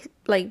probably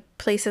like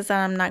places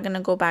that I'm not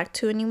gonna go back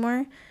to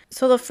anymore.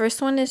 So the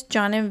first one is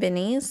John and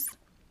Vinny's.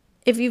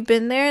 If you've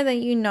been there,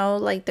 then you know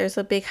like there's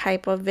a big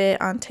hype of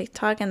it on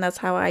TikTok, and that's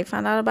how I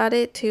found out about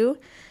it too.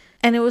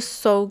 And it was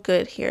so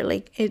good here.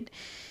 Like, it,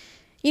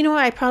 you know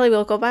what, I probably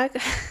will go back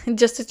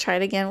just to try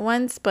it again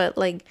once, but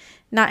like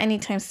not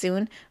anytime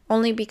soon,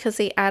 only because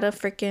they add a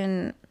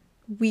freaking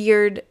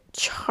weird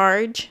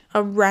charge,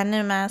 a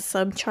random ass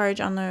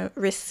subcharge on the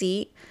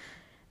receipt,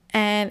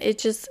 and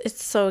it's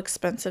so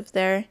expensive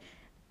there.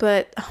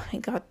 But oh my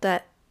god,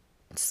 that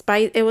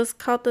spice, it was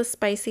called the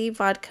spicy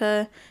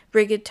vodka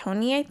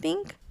rigatoni, I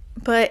think,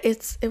 but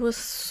it was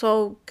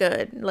so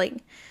good. Like,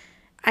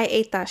 I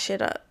ate that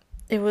shit up.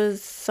 It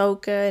was so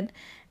good.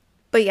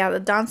 But yeah, the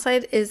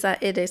downside is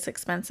that it is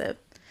expensive.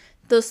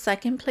 The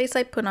second place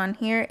I put on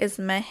here is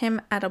Met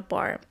Him at a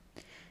Bar.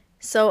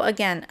 So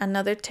again,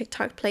 another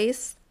TikTok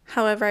place.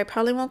 However, I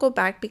probably won't go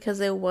back because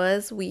it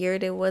was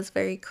weird. It was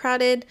very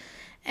crowded,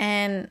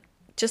 and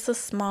just a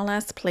small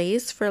ass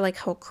place for like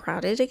how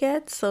crowded it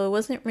gets. So it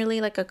wasn't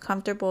really like a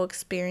comfortable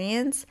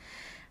experience.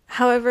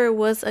 However, it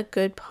was a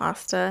good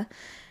pasta.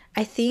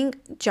 I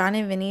think John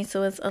and Vinny's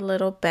was a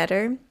little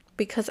better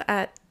because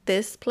at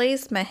this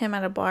place, met him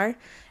at a bar,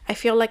 I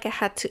feel like I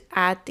had to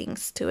add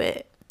things to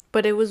it,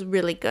 but it was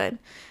really good.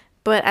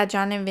 But at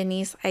John and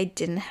Vinny's, I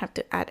didn't have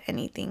to add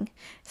anything.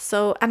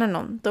 So I don't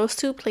know. Those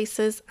two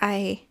places,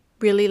 I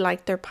really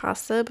like their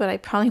pasta, but I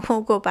probably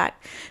won't go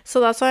back. So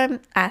that's why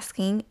I'm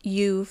asking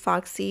you,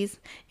 Foxies,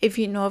 if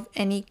you know of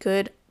any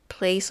good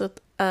place with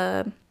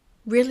a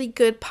really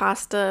good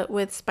pasta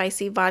with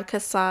spicy vodka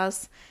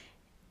sauce,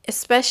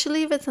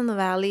 especially if it's in the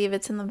valley. If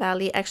it's in the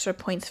valley, extra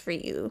points for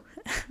you.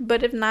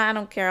 But if not, I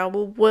don't care.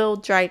 We'll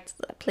drive to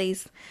that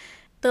place.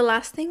 The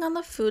last thing on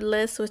the food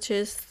list, which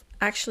is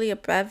actually a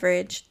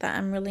beverage that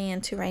I'm really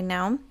into right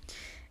now,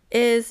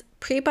 is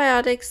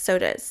prebiotic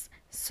sodas.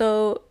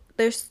 So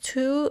there's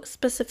two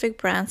specific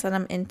brands that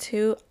I'm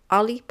into,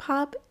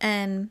 Olipop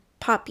and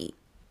Poppy.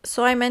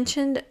 So I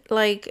mentioned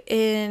like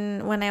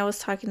in when I was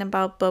talking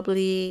about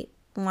bubbly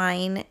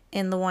wine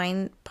in the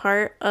wine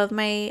part of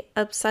my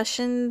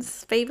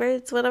obsessions,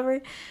 favorites,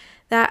 whatever,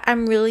 that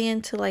I'm really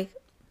into like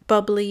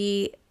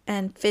bubbly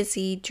and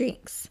fizzy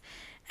drinks.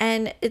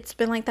 And it's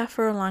been like that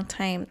for a long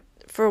time.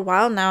 For a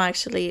while now,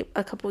 actually,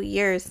 a couple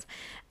years.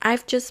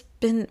 I've just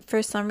been,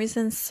 for some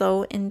reason,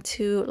 so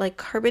into like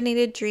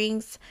carbonated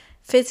drinks,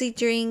 fizzy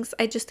drinks.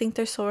 I just think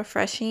they're so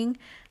refreshing.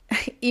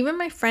 Even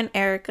my friend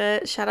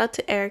Erica, shout out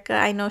to Erica.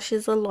 I know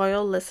she's a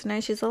loyal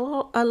listener. She's a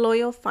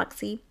loyal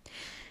Foxy.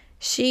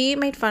 She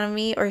made fun of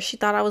me, or she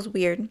thought I was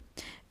weird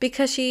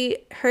because she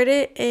heard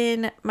it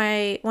in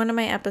one of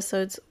my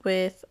episodes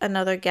with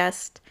another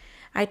guest.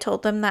 I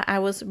told them that I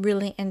was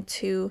really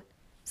into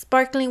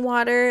sparkling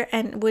water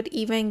and would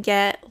even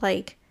get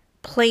like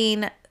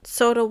plain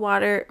soda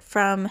water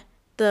from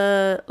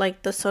the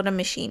soda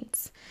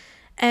machines.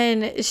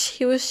 And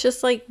she was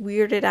just like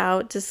weirded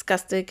out,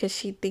 disgusted because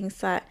she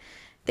thinks that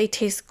they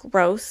taste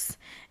gross.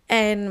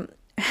 And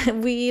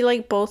we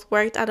like both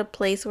worked at a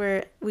place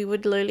where we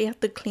would literally have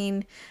to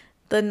clean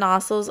the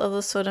nozzles of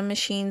the soda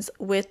machines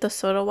with the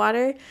soda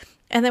water.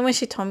 And then when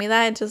she told me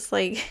that, it just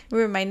like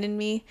reminded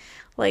me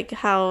like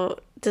how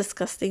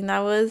disgusting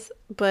that was.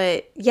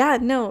 But yeah,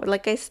 no,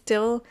 like I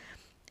still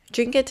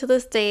drink it to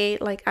this day.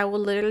 Like I will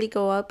literally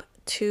go up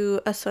to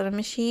a soda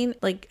machine,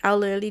 like I'll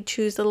literally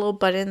choose the little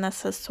button that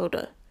says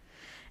soda,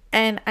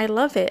 and I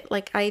love it.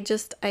 Like I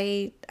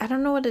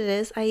don't know what it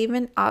is. I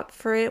even opt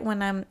for it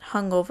when I'm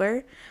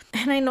hungover,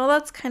 and I know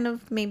that's kind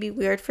of maybe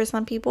weird for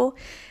some people,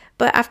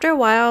 but after a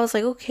while I was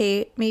like,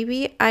 okay,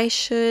 maybe I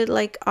should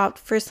like opt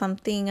for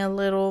something a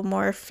little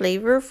more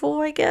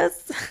flavorful, I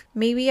guess.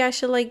 Maybe I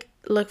should like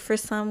look for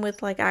some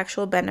with like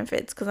actual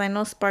benefits, because I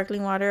know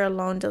sparkling water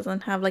alone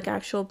doesn't have like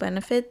actual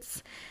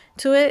benefits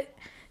to it.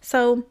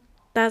 So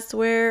that's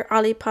where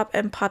Olipop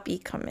and Poppy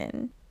come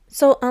in.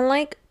 So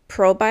unlike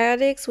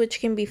probiotics, which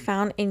can be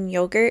found in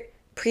yogurt,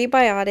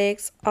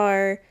 prebiotics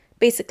are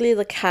basically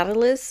the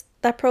catalyst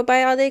that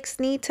probiotics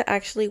need to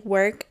actually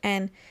work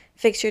and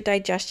fix your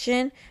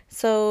digestion.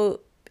 So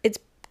it's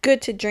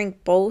good to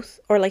drink both,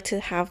 or like to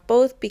have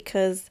both,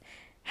 because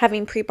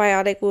having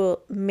prebiotic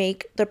will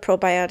make the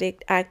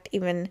probiotic act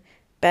even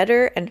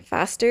better and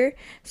faster.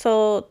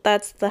 So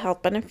that's the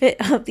health benefit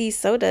of these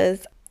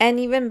sodas. And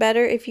even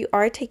better if you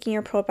are taking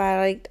your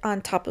probiotic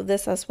on top of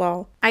this as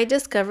well. I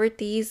discovered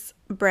these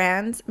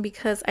brands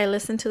because I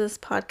listened to this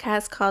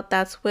podcast called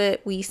That's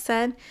What We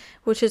Said,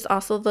 which is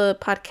also the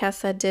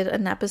podcast that did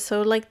an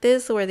episode like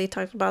this where they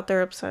talked about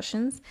their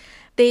obsessions.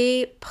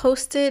 They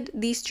posted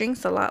these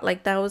drinks a lot.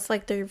 Like that was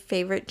like their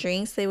favorite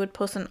drinks. They would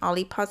post an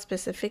Olipop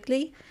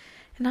specifically.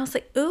 And I was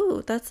like,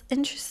 ooh, that's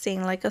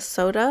interesting. Like a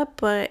soda,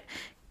 but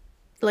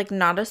like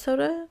not a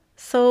soda.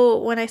 So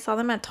when I saw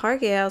them at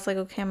Target, I was like,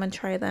 okay, I'm gonna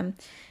try them.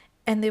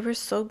 And they were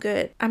so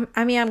good. I'm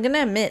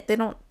gonna admit, they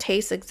don't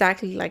taste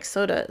exactly like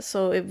soda.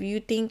 So if you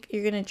think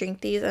you're gonna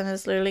drink these and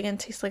it's literally gonna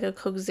taste like a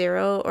Coke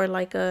Zero or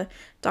like a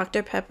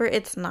Dr. Pepper,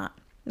 it's not.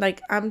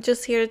 Like, I'm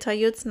just here to tell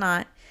you it's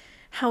not.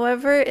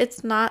 However,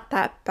 it's not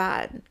that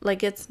bad.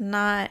 Like, it's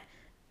not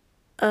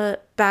a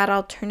bad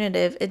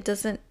alternative. It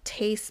doesn't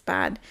taste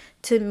bad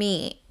to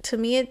me. To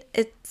me,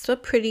 it's a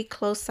pretty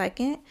close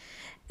second.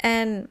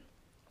 And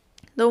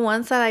the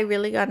ones that I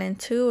really got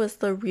into was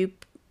the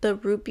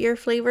root beer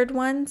flavored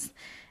ones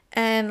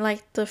and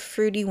like the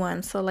fruity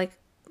ones. So like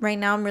right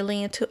now I'm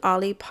really into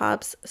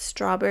Olipop's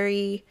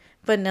strawberry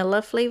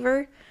vanilla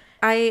flavor.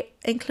 I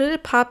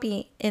included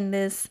Poppy in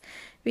this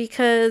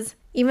because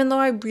even though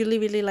I really,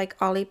 really like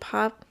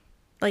Olipop,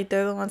 like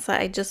they're the ones that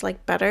I just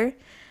like better,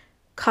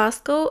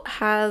 Costco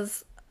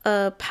has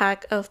a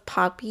pack of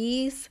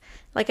Poppies.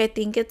 Like I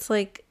think it's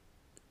like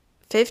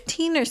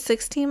 15 or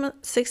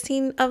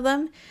 16 of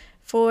them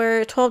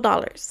for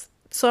 $12.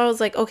 So I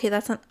was like, okay,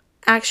 that's an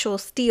actual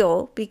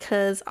steal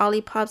because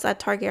Olipops at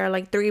Target are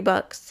like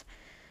 $3.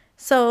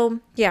 So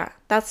yeah,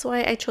 that's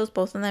why I chose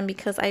both of them,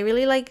 because I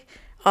really like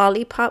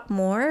Olipop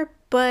more,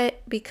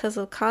 But because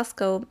of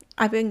Costco,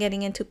 I've been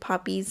getting into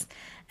Poppies,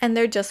 and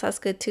they're just as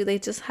good too. They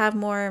just have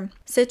more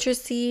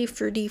citrusy,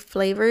 fruity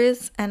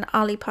flavors, and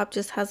Olipop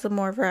just has a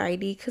more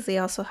variety because they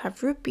also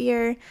have root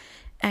beer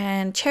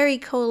and cherry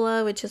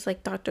cola, which is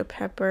like Dr.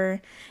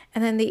 Pepper.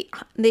 And then they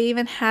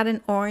even had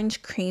an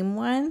orange cream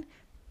one.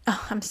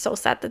 Oh, I'm so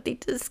sad that they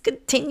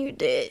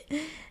discontinued it.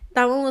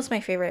 That one was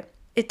my favorite.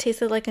 It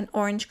tasted like an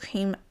orange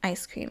cream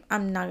ice cream.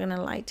 I'm not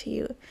gonna lie to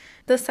you.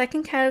 The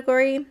second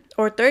category,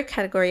 or third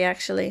category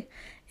actually,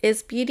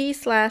 is beauty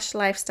slash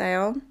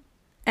lifestyle.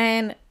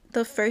 And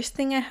the first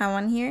thing I have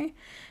on here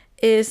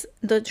is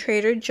the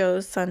Trader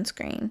Joe's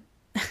sunscreen.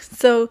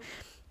 So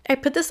I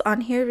put this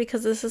on here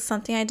because this is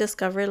something I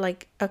discovered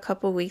like a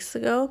couple weeks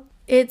ago.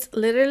 It's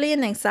literally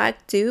an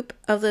exact dupe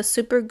of the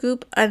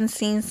Supergoop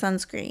Unseen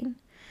sunscreen.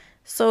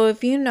 So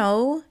if you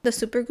know, the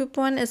Supergoop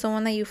one is the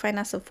one that you find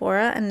at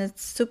Sephora, and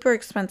it's super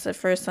expensive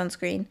for a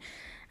sunscreen.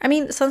 I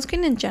mean,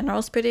 sunscreen in general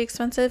is pretty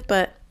expensive,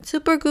 but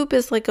Supergoop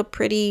is like a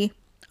pretty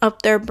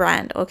up there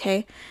brand,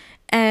 okay?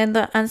 And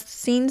the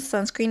Unseen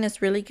sunscreen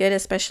is really good,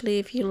 especially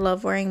if you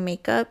love wearing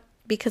makeup,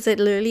 because it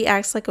literally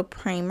acts like a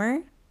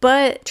primer.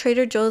 But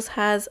Trader Joe's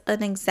has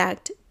an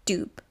exact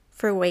dupe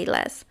for way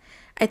less.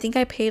 I think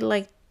I paid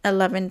like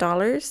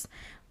 $11,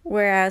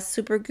 whereas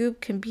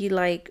Supergoop can be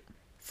like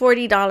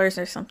 $40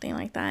 or something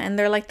like that, and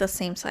they're like the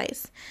same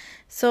size.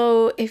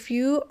 So if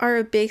you are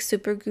a big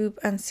Supergoop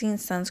Unseen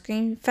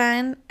sunscreen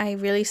fan, I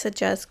really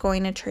suggest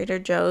going to Trader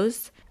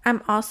Joe's.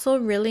 I'm also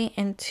really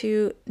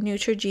into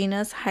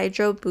Neutrogena's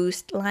Hydro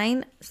Boost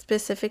line,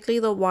 specifically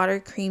the water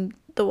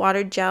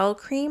gel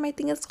cream, I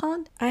think it's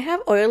called. I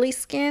have oily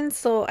skin,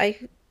 so I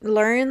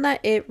learned that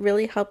it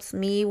really helps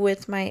me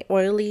with my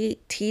oily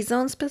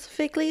T-zone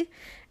specifically,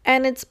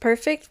 and it's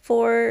perfect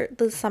for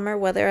the summer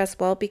weather as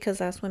well, because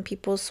that's when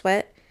people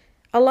sweat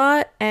a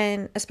lot,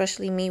 and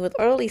especially me with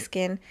oily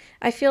skin.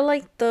 I feel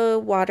like the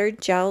water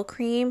gel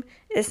cream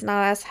is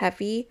not as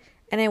heavy,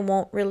 and it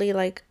won't really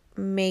like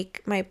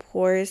make my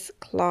pores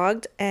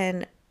clogged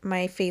and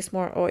my face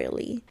more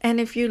oily. And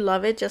if you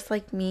love it just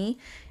like me,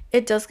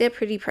 it does get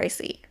pretty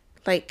pricey.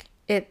 Like,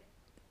 it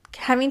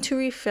having to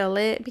refill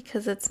it,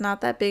 because it's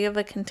not that big of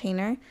a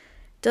container,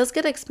 does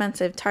get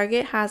expensive.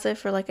 Target has it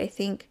for like, I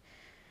think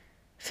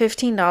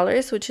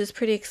 $15, which is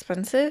pretty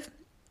expensive.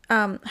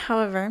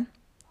 However,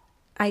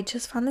 I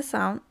just found this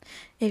out.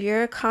 If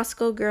you're a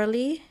Costco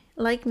girly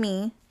like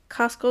me,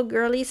 Costco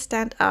girlies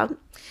stand up.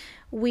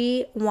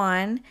 We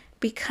won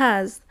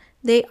because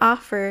they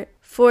offer,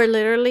 for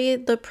literally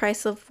the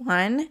price of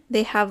one,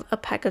 they have a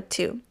pack of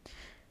two.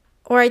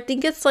 Or I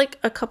think it's like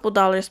a couple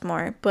dollars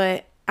more.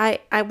 But I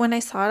when I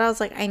saw it, I was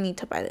like, I need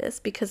to buy this,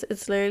 because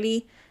it's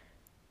literally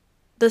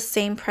the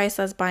same price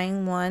as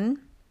buying one,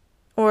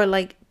 or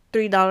like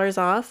 $3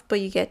 off,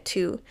 but you get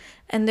two,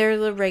 and they're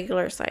the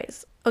regular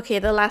size. Okay,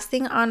 the last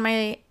thing on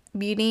my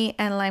beauty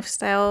and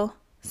lifestyle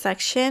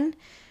section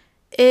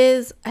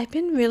is I've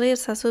been really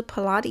obsessed with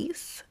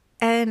Pilates.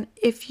 And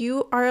if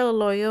you are a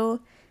loyal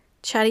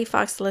Chatty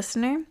Fox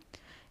listener,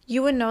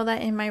 you would know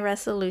that in my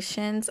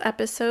resolutions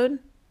episode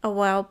a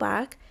while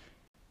back,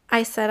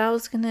 I said I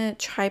was gonna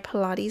try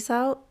Pilates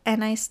out,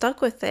 and I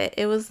stuck with it.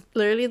 It was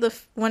literally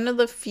one of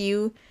the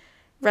few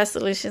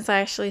resolutions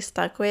I actually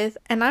stuck with,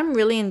 and I'm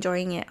really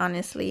enjoying it,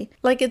 honestly.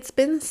 Like, it's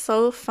been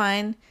so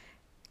fun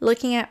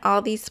looking at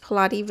all these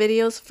Pilates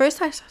videos. First,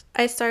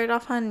 I started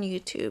off on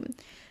YouTube,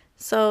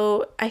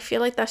 so I feel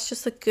like that's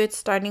just a good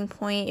starting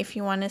point if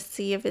you want to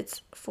see if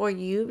it's for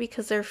you,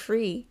 because they're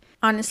free.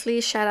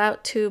 Honestly, shout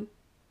out to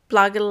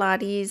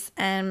Blogilates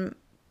and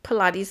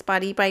Pilates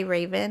Body by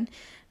Raven.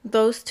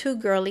 Those two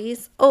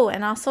girlies. Oh,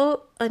 and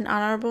also an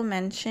honorable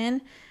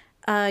mention,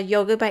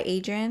 Yoga by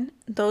Adriene.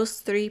 Those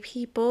three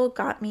people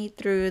got me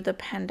through the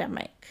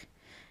pandemic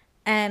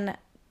and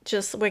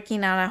just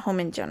working out at home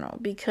in general,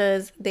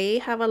 because they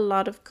have a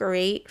lot of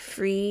great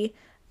free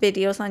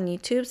videos on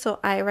YouTube. So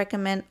I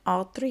recommend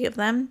all three of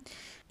them.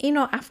 You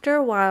know, after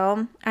a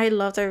while, I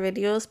love their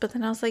videos, but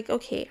then I was like,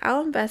 okay,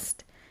 I'll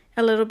invest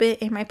a little bit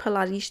in my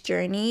Pilates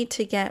journey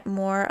to get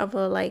more of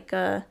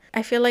a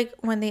I feel like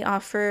when they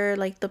offer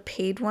like the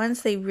paid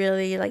ones, they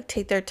really like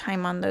take their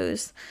time on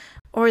those,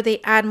 or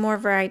they add more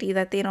variety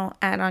that they don't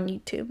add on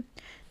YouTube.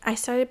 I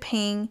started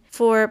paying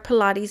for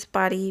Pilates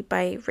Body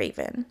by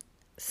Raven.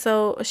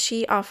 So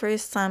she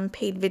offers some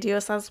paid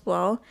videos as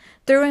well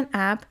through an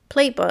app,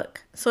 Playbook.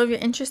 So if you're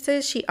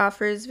interested, she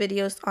offers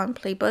videos on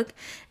Playbook,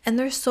 and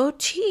they're so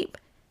cheap.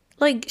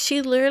 Like,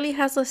 she literally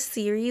has a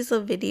series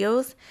of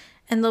videos,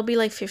 and they'll be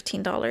like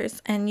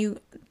 $15, and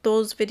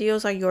those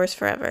videos are yours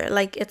forever.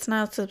 Like, it's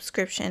not a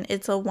subscription,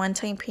 it's a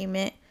one-time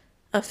payment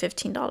of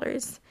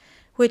 $15,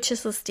 which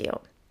is a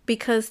steal,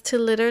 because to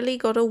literally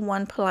go to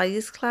one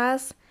Pilates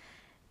class,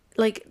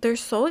 like, they're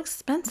so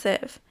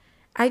expensive.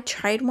 I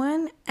tried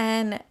one,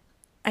 and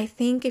I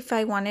think if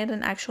I wanted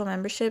an actual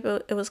membership,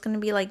 it was going to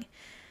be like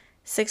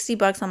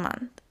 $60 a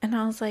month. And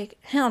I was like,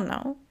 hell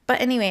no. But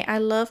anyway, I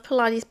love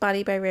Pilates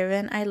Body by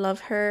Raven. I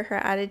love her. Her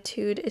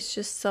attitude is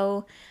just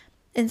so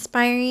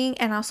inspiring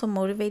and also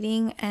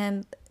motivating.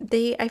 And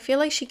I feel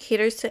like she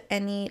caters to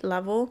any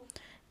level.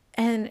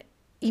 And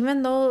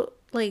even though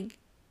like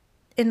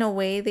in a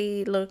way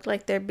they look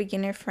like they're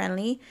beginner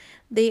friendly,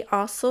 they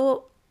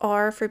also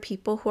are for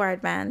people who are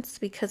advanced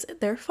because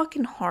they're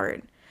fucking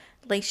hard.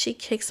 Like she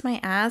kicks my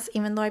ass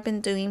even though I've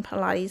been doing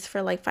Pilates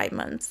for like 5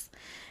 months.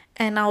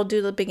 And I'll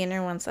do the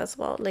beginner ones as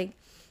well. Like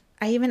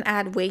I even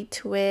add weight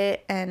to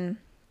it, and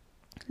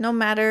no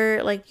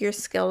matter like your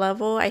skill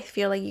level, I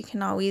feel like you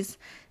can always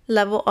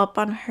level up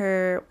on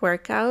her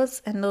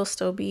workouts and they'll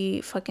still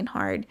be fucking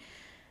hard.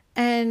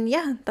 And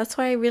yeah, that's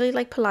why I really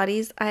like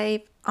Pilates.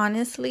 I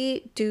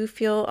honestly do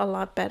feel a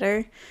lot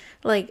better.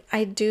 Like,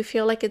 I do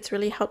feel like it's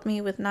really helped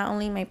me with not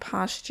only my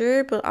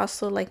posture, but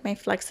also like my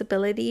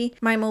flexibility,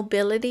 my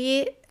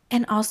mobility.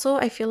 And also,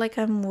 I feel like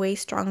I'm way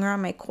stronger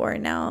on my core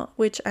now,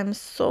 which I'm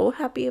so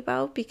happy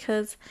about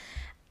because,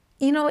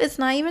 it's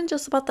not even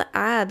just about the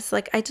abs.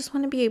 Like, I just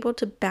want to be able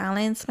to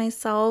balance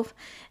myself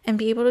and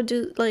be able to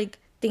do like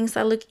things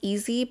that look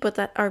easy, but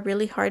that are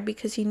really hard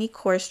because you need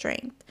core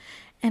strength.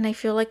 And I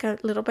feel like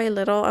little by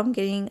little, I'm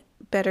getting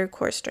better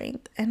core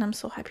strength. And I'm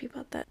so happy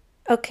about that.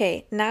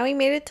 Okay, now we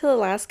made it to the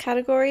last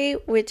category,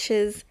 which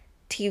is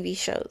TV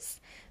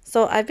shows.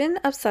 So I've been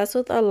obsessed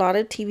with a lot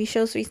of TV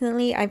shows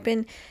recently. I've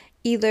been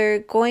either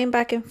going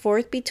back and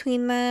forth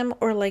between them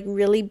or like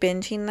really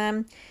binging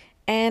them.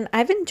 And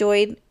I've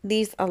enjoyed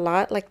these a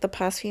lot like the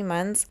past few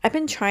months. I've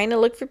been trying to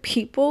look for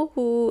people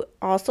who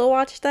also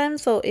watch them.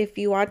 So if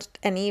you watched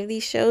any of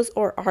these shows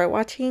or are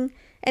watching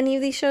any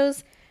of these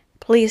shows,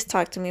 please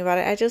talk to me about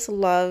it. I just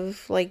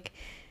love like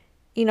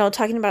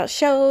talking about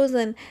shows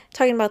and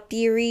talking about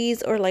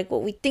theories or like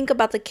what we think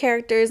about the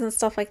characters and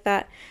stuff like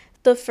that.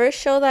 The first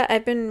show that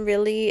I've been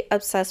really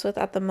obsessed with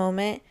at the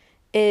moment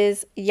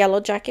is Yellow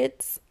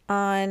Jackets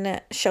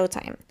on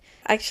Showtime.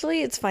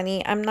 Actually, it's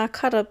funny. I'm not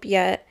caught up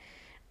yet.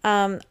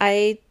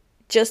 I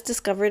just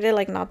discovered it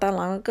like not that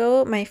long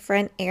ago. My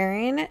friend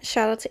Aaron,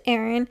 shout out to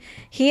Aaron.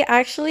 He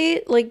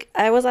actually like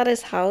I was at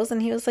his house and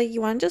he was like,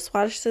 "You want to just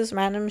watch this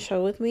random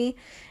show with me?"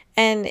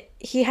 And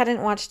he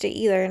hadn't watched it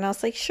either, and I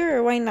was like,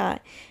 "Sure, why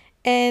not?"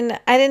 And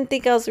I didn't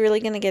think I was really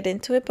going to get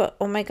into it, but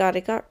oh my god,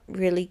 it got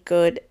really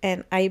good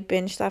and I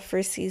binged that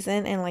first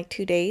season in like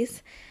 2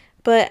 days.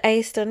 But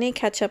I still need to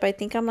catch up. I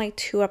think I'm like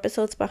 2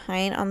 episodes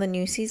behind on the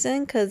new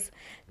season cuz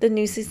the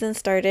new season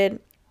started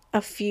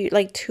a few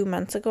like 2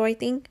 months ago, I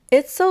think.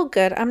 It's so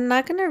good. I'm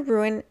not going to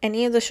ruin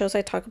any of the shows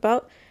I talk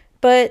about,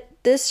 but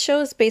this show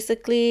is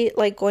basically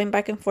like going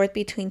back and forth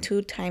between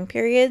 2 time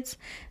periods.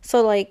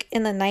 So like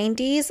in the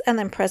 90s and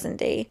then present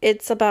day.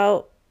 It's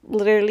about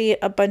literally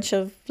a bunch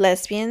of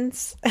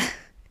lesbians.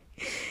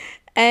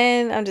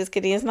 And I'm just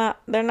kidding.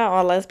 They're not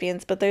all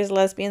lesbians, but there's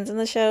lesbians in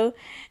the show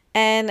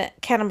and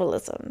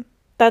cannibalism.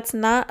 That's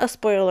not a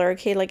spoiler,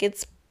 okay? Like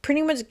it's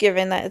pretty much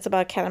given that it's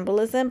about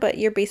cannibalism, but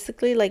you're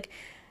basically like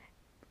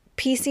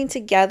piecing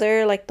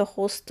together like the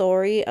whole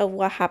story of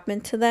what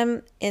happened to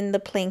them in the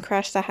plane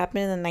crash that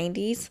happened in the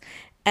 90s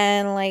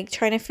and like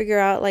trying to figure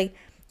out like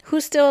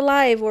who's still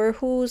alive or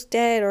who's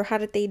dead or how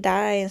did they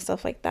die and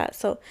stuff like that.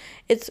 So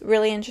it's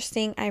really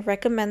interesting. I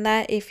recommend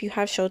that if you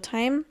have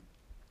Showtime.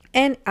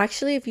 And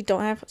actually, if you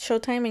don't have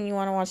Showtime and you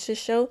want to watch this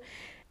show,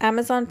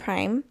 Amazon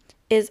Prime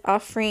is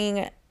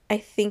offering, I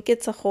think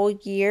it's a whole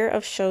year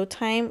of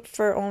Showtime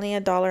for only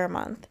 $1 a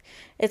month.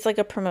 It's like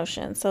a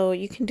promotion. So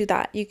you can do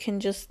that. You can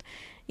just,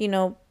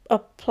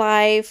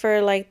 apply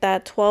for like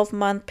that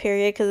 12-month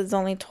period because it's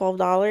only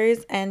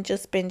 $12 and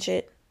just binge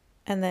it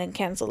and then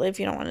cancel it if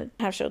you don't want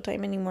to have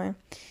Showtime anymore.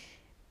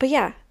 But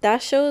yeah,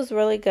 that show is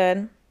really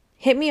good.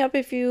 Hit me up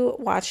if you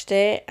watched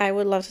it. I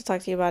would love to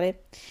talk to you about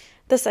it.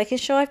 The second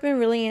show I've been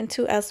really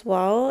into as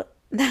well,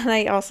 that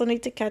I also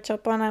need to catch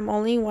up on, I'm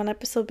only 1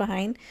 episode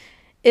behind,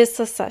 is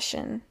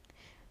Succession.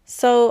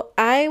 So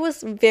I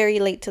was very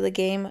late to the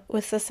game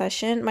with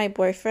Succession. My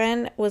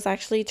boyfriend was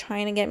actually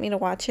trying to get me to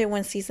watch it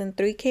when season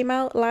 3 came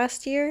out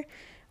last year,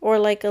 or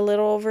like a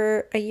little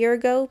over a year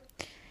ago.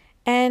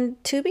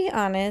 And to be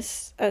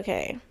honest,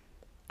 okay,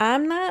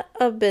 I'm not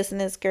a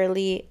business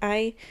girly.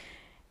 I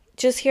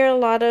just hear a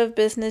lot of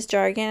business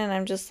jargon and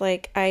I'm just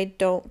like, I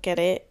don't get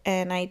it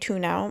and I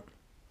tune out.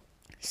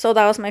 So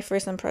that was my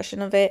first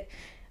impression of it.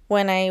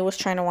 When I was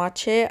trying to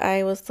watch it,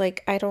 I was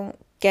like, I don't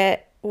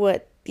get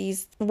what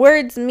these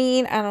words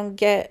mean. I don't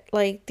get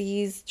like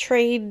these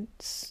trade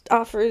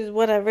offers,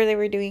 whatever they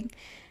were doing.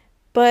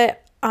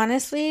 But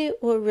honestly,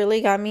 what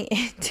really got me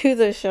into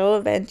the show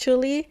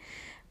eventually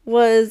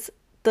was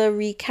the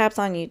recaps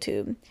on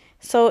YouTube.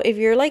 So if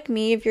you're like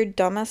me, if you're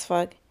dumb as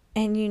fuck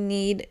and you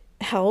need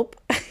help,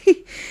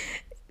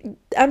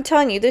 I'm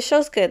telling you, this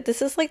show's good.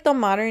 This is like the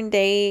modern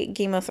day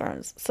Game of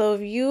Thrones. So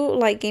if you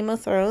like Game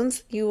of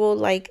Thrones, you will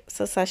like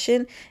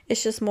Succession.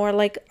 It's just more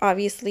like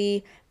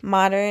obviously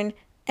modern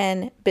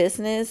and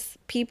business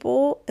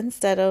people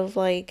instead of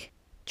like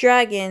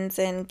dragons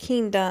and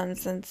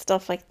kingdoms and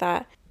stuff like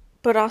that.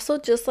 But also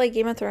just like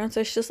Game of Thrones,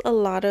 there's just a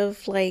lot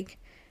of like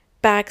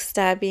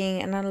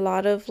backstabbing and a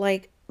lot of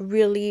like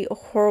really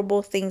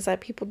horrible things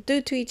that people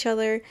do to each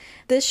other.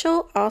 This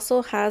show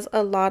also has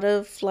a lot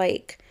of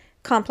like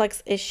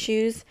complex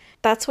issues.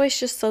 That's why it's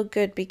just so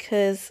good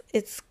because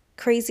it's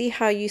crazy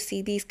how you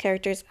see these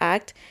characters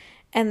act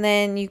and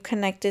then you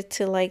connect it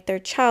to like their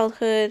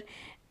childhood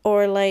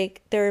or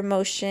like their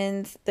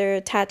emotions, their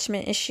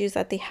attachment issues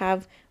that they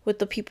have with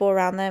the people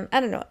around them. I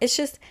don't know. It's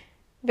just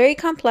very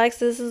complex.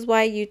 This is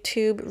why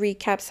YouTube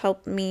recaps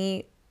help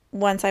me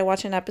once I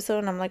watch an episode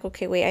and I'm like,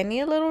 okay, wait, I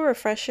need a little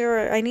refresher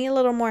or I need a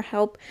little more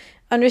help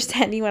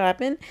understanding what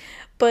happened.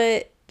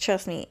 But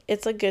trust me,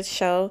 it's a good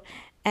show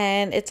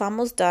and it's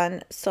almost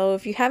done. So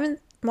if you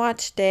haven't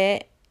watched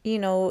it,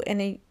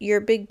 and you're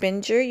a big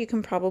binger, you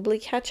can probably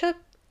catch up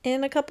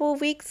in a couple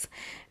of weeks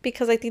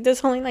because I think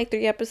there's only like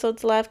 3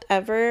 episodes left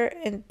ever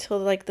until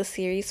like the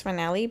series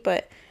finale.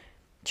 But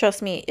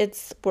trust me,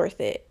 it's worth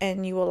it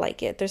and you will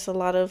like it. There's a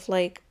lot of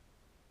like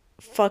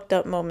fucked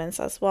up moments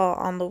as well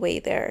on the way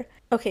there.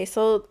 Okay,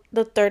 so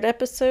the third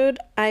episode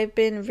I've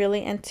been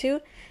really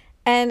into,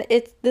 and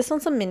this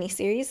one's a mini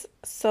series.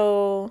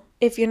 So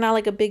if you're not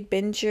like a big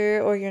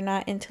binger or you're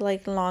not into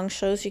like long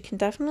shows, you can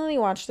definitely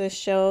watch this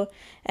show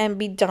and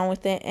be done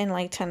with it in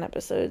like 10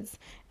 episodes.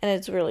 And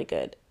it's really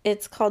good.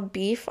 It's called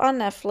Beef on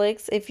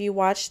Netflix. If you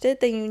watched it,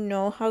 then you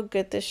know how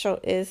good this show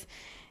is.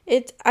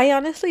 I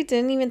honestly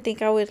didn't even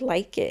think I would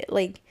like it.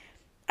 Like,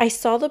 I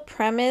saw the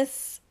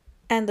premise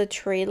and the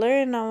trailer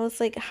and I was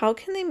like, how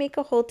can they make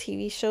a whole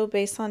TV show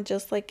based on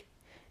just like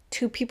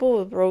two people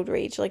with road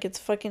rage? Like, it's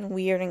fucking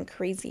weird and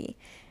crazy.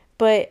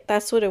 But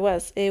that's what it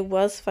was. It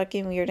was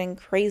fucking weird and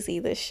crazy,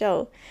 this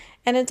show.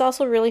 And it's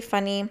also really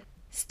funny.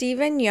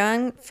 Steven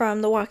Yeun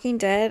from The Walking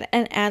Dead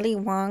and Ali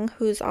Wong,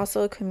 who's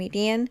also a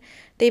comedian,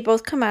 they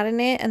both come out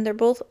in it and they're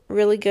both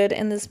really good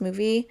in this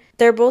movie.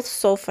 They're both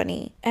so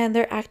funny and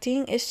their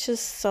acting is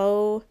just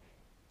so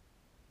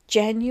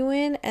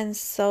genuine and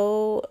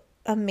so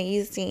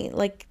amazing.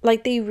 Like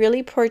they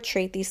really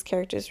portray these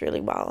characters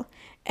really well.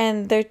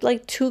 And they're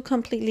like two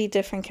completely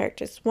different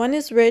characters. One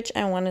is rich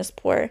and one is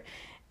poor.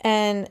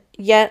 And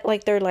yet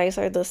like their lives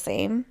are the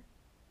same.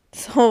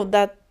 So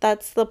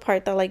that's the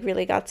part that like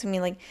really got to me.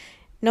 Like,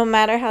 no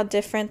matter how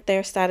different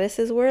their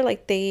statuses were,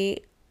 like they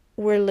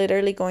were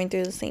literally going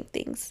through the same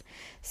things.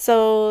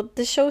 So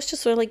the show is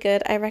just really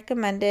good. I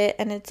recommend it,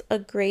 and it's a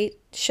great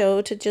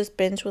show to just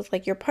binge with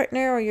like your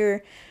partner or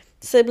your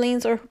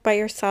siblings or by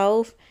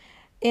yourself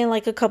in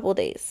like a couple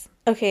days.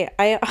 Okay,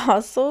 I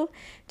also,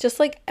 just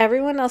like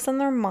everyone else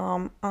and their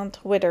mom on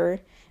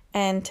Twitter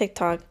and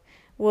TikTok,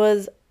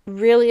 was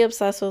really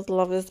obsessed with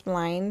Love is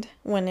Blind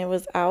when it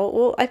was out.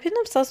 Well, I've been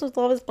obsessed with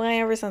Love is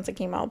Blind ever since it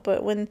came out,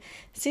 but when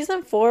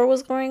season 4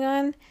 was going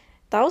on,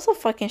 that was a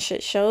fucking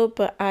shit show,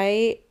 but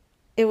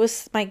it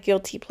was my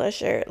guilty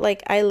pleasure.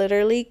 Like, I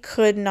literally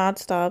could not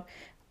stop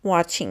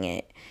watching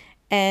it.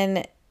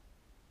 And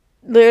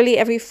literally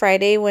every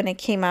Friday when it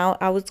came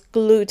out, I was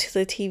glued to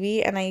the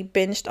TV and I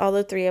binged all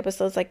the 3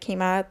 episodes that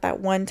came out at that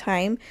one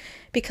time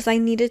because I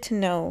needed to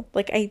know.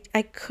 Like,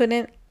 I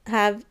couldn't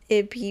have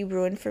it be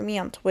ruined for me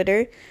on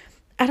Twitter.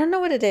 I don't know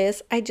what it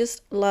is. I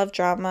just love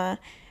drama.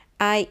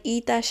 I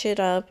eat that shit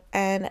up,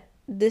 and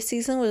this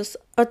season was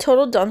a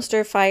total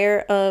dumpster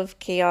fire of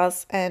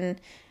chaos and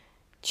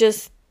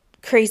just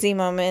crazy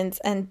moments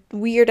and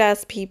weird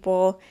ass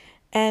people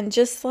and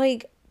just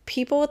like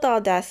people with the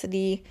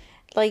audacity.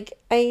 Like,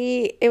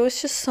 it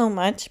was just so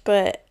much,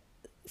 but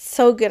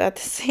so good at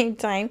the same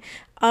time.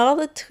 All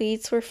the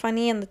tweets were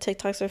funny and the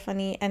TikToks were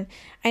funny, and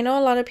I know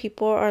a lot of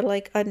people are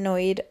like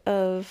annoyed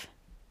of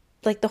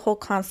like the whole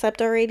concept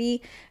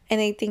already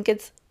and they think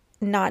it's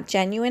not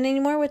genuine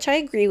anymore, which I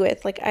agree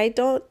with. Like, I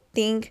don't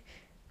think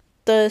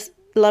the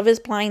Love is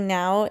Blind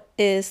now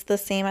is the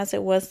same as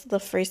it was the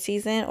first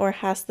season or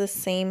has the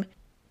same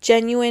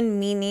genuine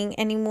meaning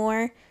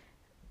anymore,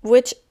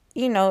 which,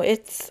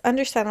 it's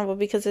understandable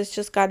because it's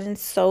just gotten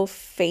so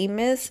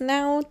famous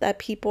now that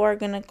people are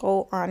gonna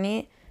go on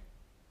it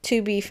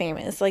to be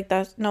famous. Like,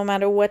 that's no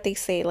matter what they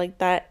say, like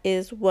that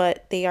is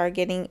what they are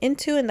getting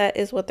into and that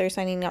is what they're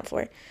signing up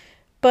for.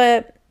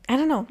 But I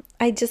don't know.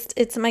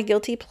 It's my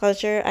guilty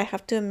pleasure. I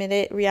have to admit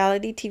it.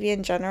 Reality TV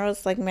in general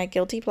is like my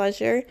guilty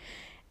pleasure.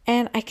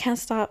 And I can't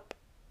stop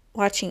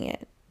watching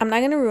it. I'm not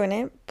going to ruin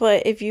it.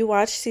 But if you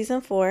watch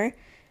season 4,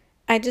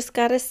 I just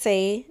got to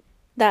say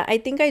that I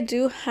think I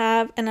do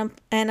have an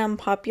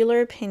unpopular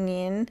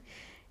opinion.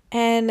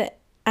 And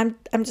I'm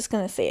just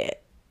going to say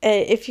it.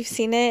 If you've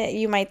seen it,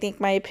 you might think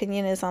my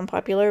opinion is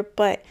unpopular.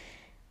 But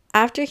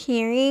after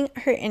hearing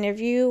her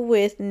interview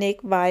with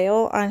Nick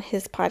Viall on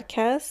his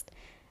podcast,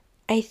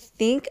 I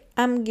think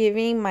I'm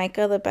giving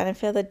Micah the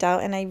benefit of the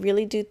doubt, and I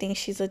really do think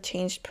she's a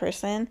changed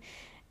person.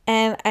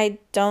 And I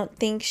don't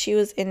think she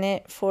was in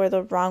it for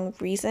the wrong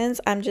reasons.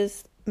 I'm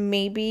just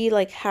maybe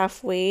like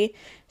halfway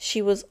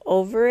she was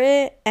over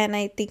it, and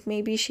I think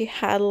maybe she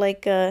had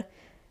like a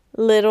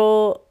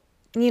little,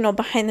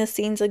 behind the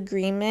scenes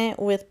agreement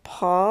with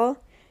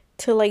Paul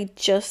to like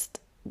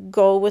just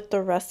go with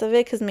the rest of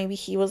it because maybe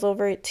he was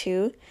over it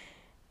too.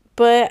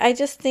 But I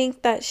just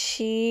think that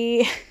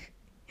she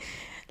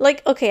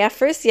like, okay, at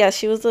first, yeah,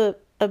 she was a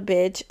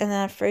bitch, and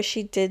then at first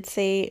she did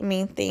say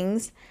mean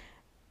things,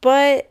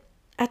 but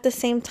at the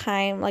same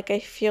time, like, I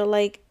feel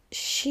like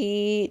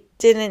she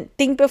didn't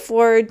think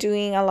before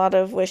doing a lot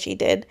of what she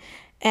did,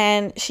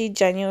 and she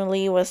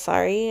genuinely was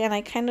sorry, and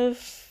I kind of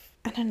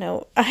I don't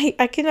know.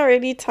 I can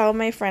already tell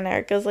my friend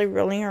Erica's like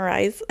rolling her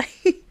eyes.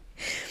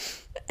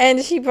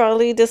 And she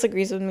probably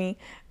disagrees with me.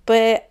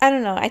 But I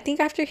don't know. I think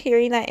after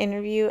hearing that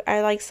interview,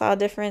 I like saw a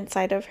different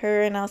side of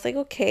her and I was like,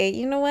 okay,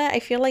 you know what? I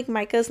feel like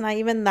Micah's not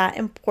even that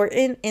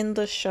important in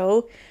the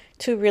show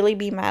to really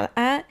be mad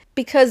at,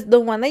 because the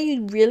one that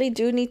you really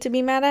do need to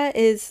be mad at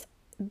is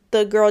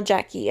the girl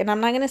Jackie. And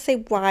I'm not going to say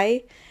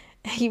why,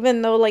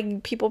 even though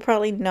like people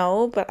probably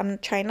know, but I'm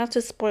trying not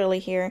to spoil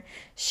it here.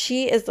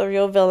 She is the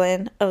real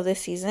villain of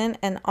this season,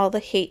 and all the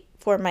hate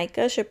for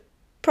Micah should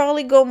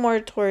probably go more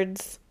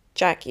towards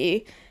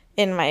Jackie,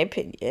 in my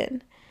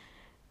opinion.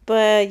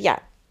 But yeah.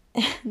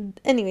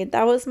 Anyway,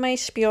 that was my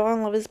spiel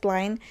on Love is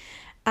Blind.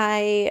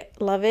 I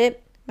love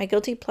it. My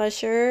guilty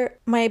pleasure,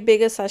 my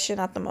biggest session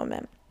at the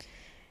moment.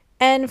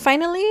 And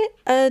finally,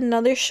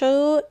 another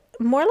show,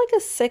 more like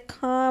a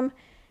sitcom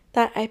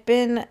that I've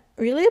been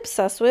really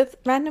obsessed with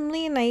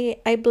randomly. And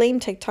I blame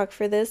TikTok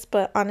for this,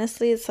 but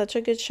honestly, it's such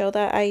a good show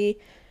that I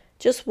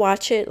just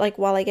watch it like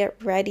while I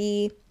get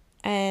ready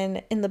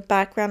and in the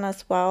background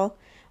as well,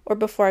 or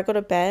before I go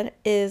to bed,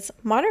 is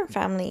Modern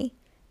Family.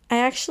 I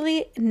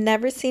actually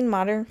never seen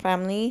Modern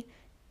Family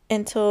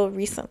until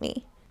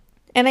recently.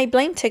 And I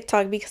blame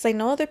TikTok because I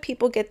know other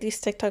people get these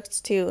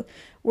TikToks too,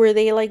 where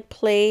they like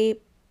play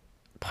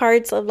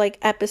parts of like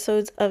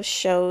episodes of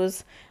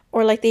shows,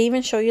 or like they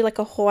even show you like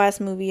a whole ass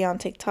movie on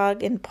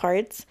TikTok in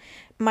parts.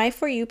 My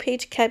For You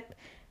page kept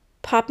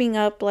popping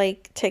up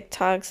like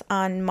TikToks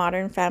on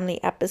Modern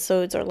Family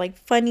episodes or like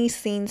funny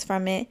scenes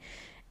from it.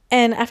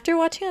 And after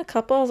watching a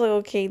couple, I was like,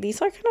 okay,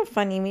 these are kind of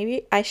funny.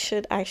 Maybe I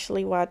should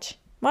actually watch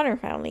Modern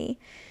Family.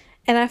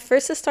 And at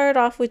first it started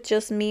off with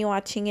just me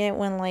watching it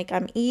when like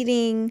I'm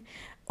eating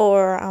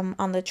or I'm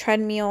on the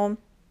treadmill.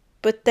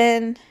 But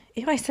then,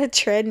 if I said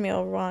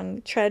treadmill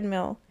wrong,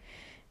 treadmill.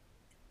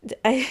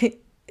 I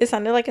it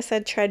sounded like I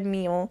said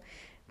treadmill,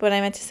 but I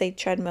meant to say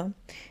treadmill.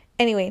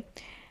 Anyway,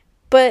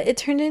 but it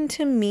turned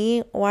into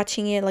me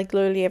watching it like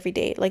literally every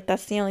day. Like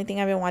that's the only thing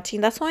I've been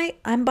watching. That's why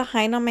I'm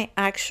behind on my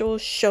actual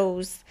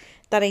shows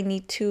that I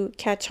need to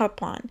catch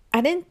up on.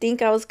 I didn't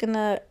think I was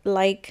gonna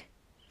like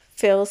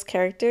Phil's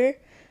character,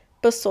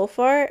 but so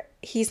far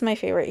he's my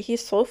favorite.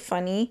 He's so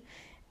funny,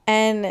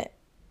 and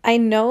I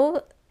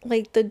know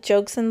like the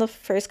jokes in the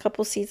first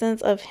couple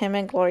seasons of him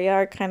and Gloria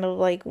are kind of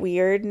like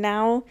weird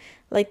now.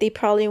 Like they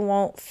probably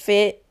won't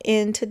fit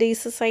in today's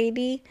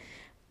society,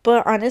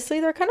 but honestly,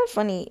 they're kind of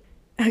funny.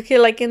 Okay,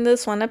 like in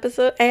this one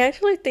episode, I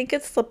actually think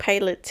it's the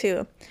pilot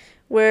too,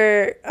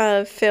 where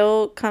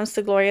Phil comes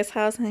to Gloria's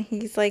house and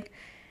he's like,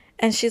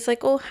 and she's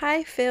like, "Oh,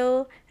 hi,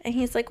 Phil." And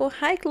he's like, "Oh,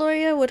 hi,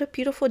 Gloria. What a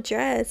beautiful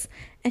dress."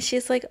 And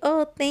she's like,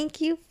 "Oh,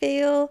 thank you,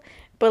 Phil."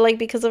 But like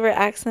because of her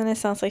accent, it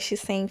sounds like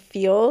she's saying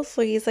feel.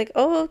 So he's like,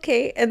 "Oh,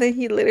 okay." And then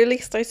he literally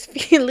starts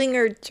feeling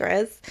her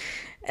dress.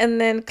 And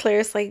then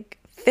Claire's like,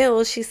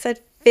 "Phil." She said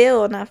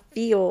feel, not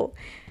feel.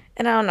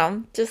 And I don't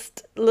know,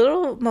 just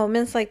little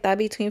moments like that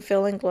between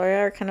Phil and Gloria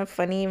are kind of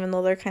funny, even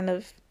though they're kind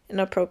of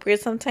inappropriate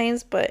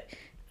sometimes. But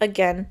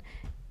again,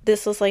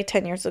 this was like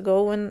 10 years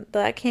ago when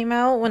that came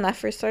out, when that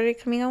first started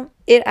coming out.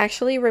 It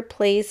actually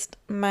replaced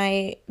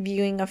my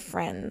viewing of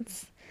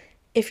Friends.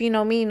 If you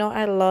know me, you know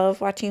I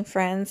love watching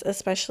Friends,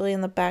 especially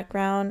in the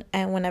background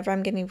and whenever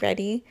I'm getting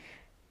ready.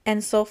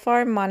 And so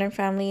far, Modern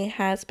Family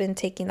has been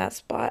taking that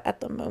spot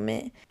at the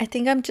moment. I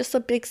think I'm just a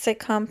big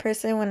sitcom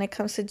person when it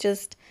comes to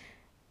just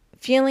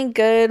feeling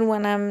good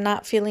when I'm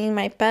not feeling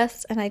my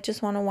best and I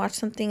just want to watch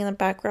something in the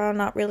background,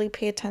 not really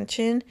pay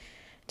attention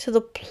to the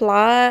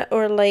plot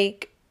or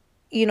like,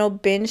 you know,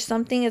 binge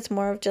something. It's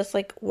more of just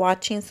like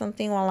watching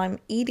something while I'm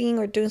eating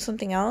or doing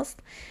something else.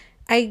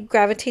 I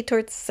gravitate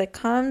towards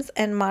sitcoms,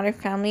 and Modern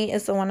Family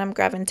is the one I'm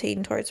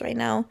gravitating towards right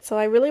now. So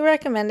I really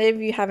recommend it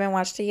if you haven't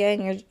watched it yet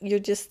and you're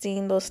just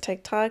seeing those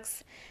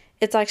TikToks.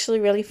 It's actually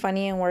really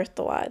funny and worth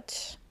the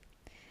watch.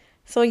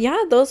 So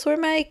yeah, those were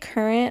my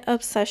current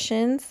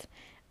obsessions.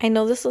 I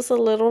know this was a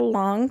little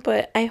long,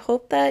 but I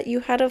hope that you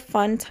had a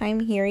fun time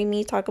hearing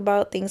me talk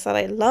about things that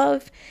I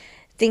love,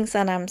 things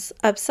that I'm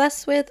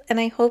obsessed with, and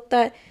I hope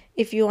that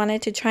if you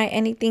wanted to try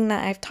anything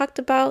that I've talked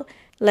about,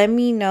 let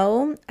me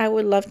know. I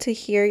would love to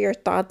hear your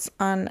thoughts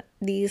on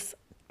these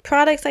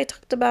products I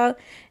talked about,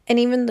 and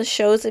even the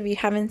shows if you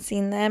haven't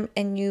seen them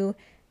and you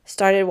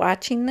started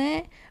watching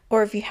it,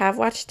 or if you have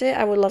watched it,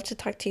 I would love to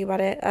talk to you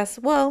about it as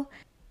well.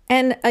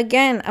 And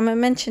again, I'm gonna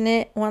mention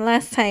it one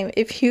last time.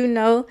 If you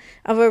know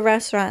of a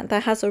restaurant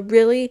that has a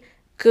really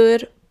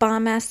good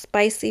bomb ass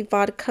spicy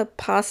vodka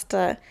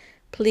pasta,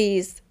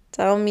 please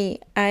tell me.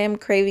 I am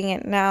craving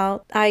it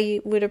now.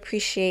 I would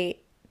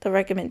appreciate the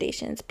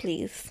recommendations,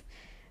 please.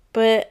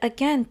 But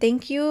again,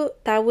 thank you.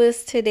 That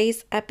was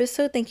today's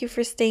episode. Thank you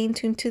for staying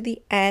tuned to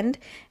the end.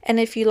 And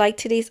if you like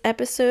today's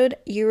episode,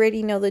 you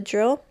already know the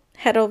drill.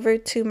 Head over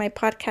to my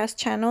podcast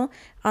channel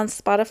on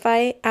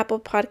Spotify,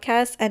 Apple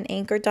Podcasts, and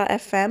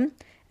Anchor.fm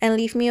and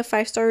leave me a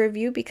 5-star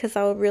review because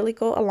that will really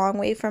go a long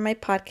way for my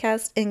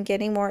podcast in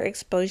getting more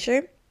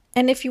exposure.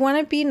 And if you want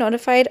to be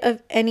notified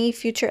of any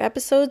future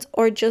episodes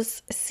or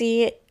just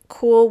see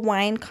cool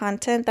wine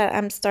content that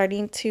I'm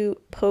starting to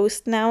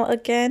post now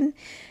again,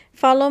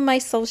 Follow my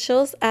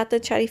socials at the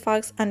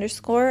chattyfox_.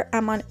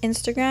 I'm on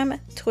Instagram,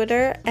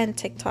 Twitter, and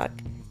TikTok.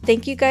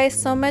 Thank you guys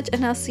so much,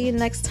 and I'll see you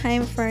next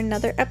time for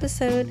another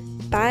episode.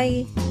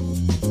 Bye.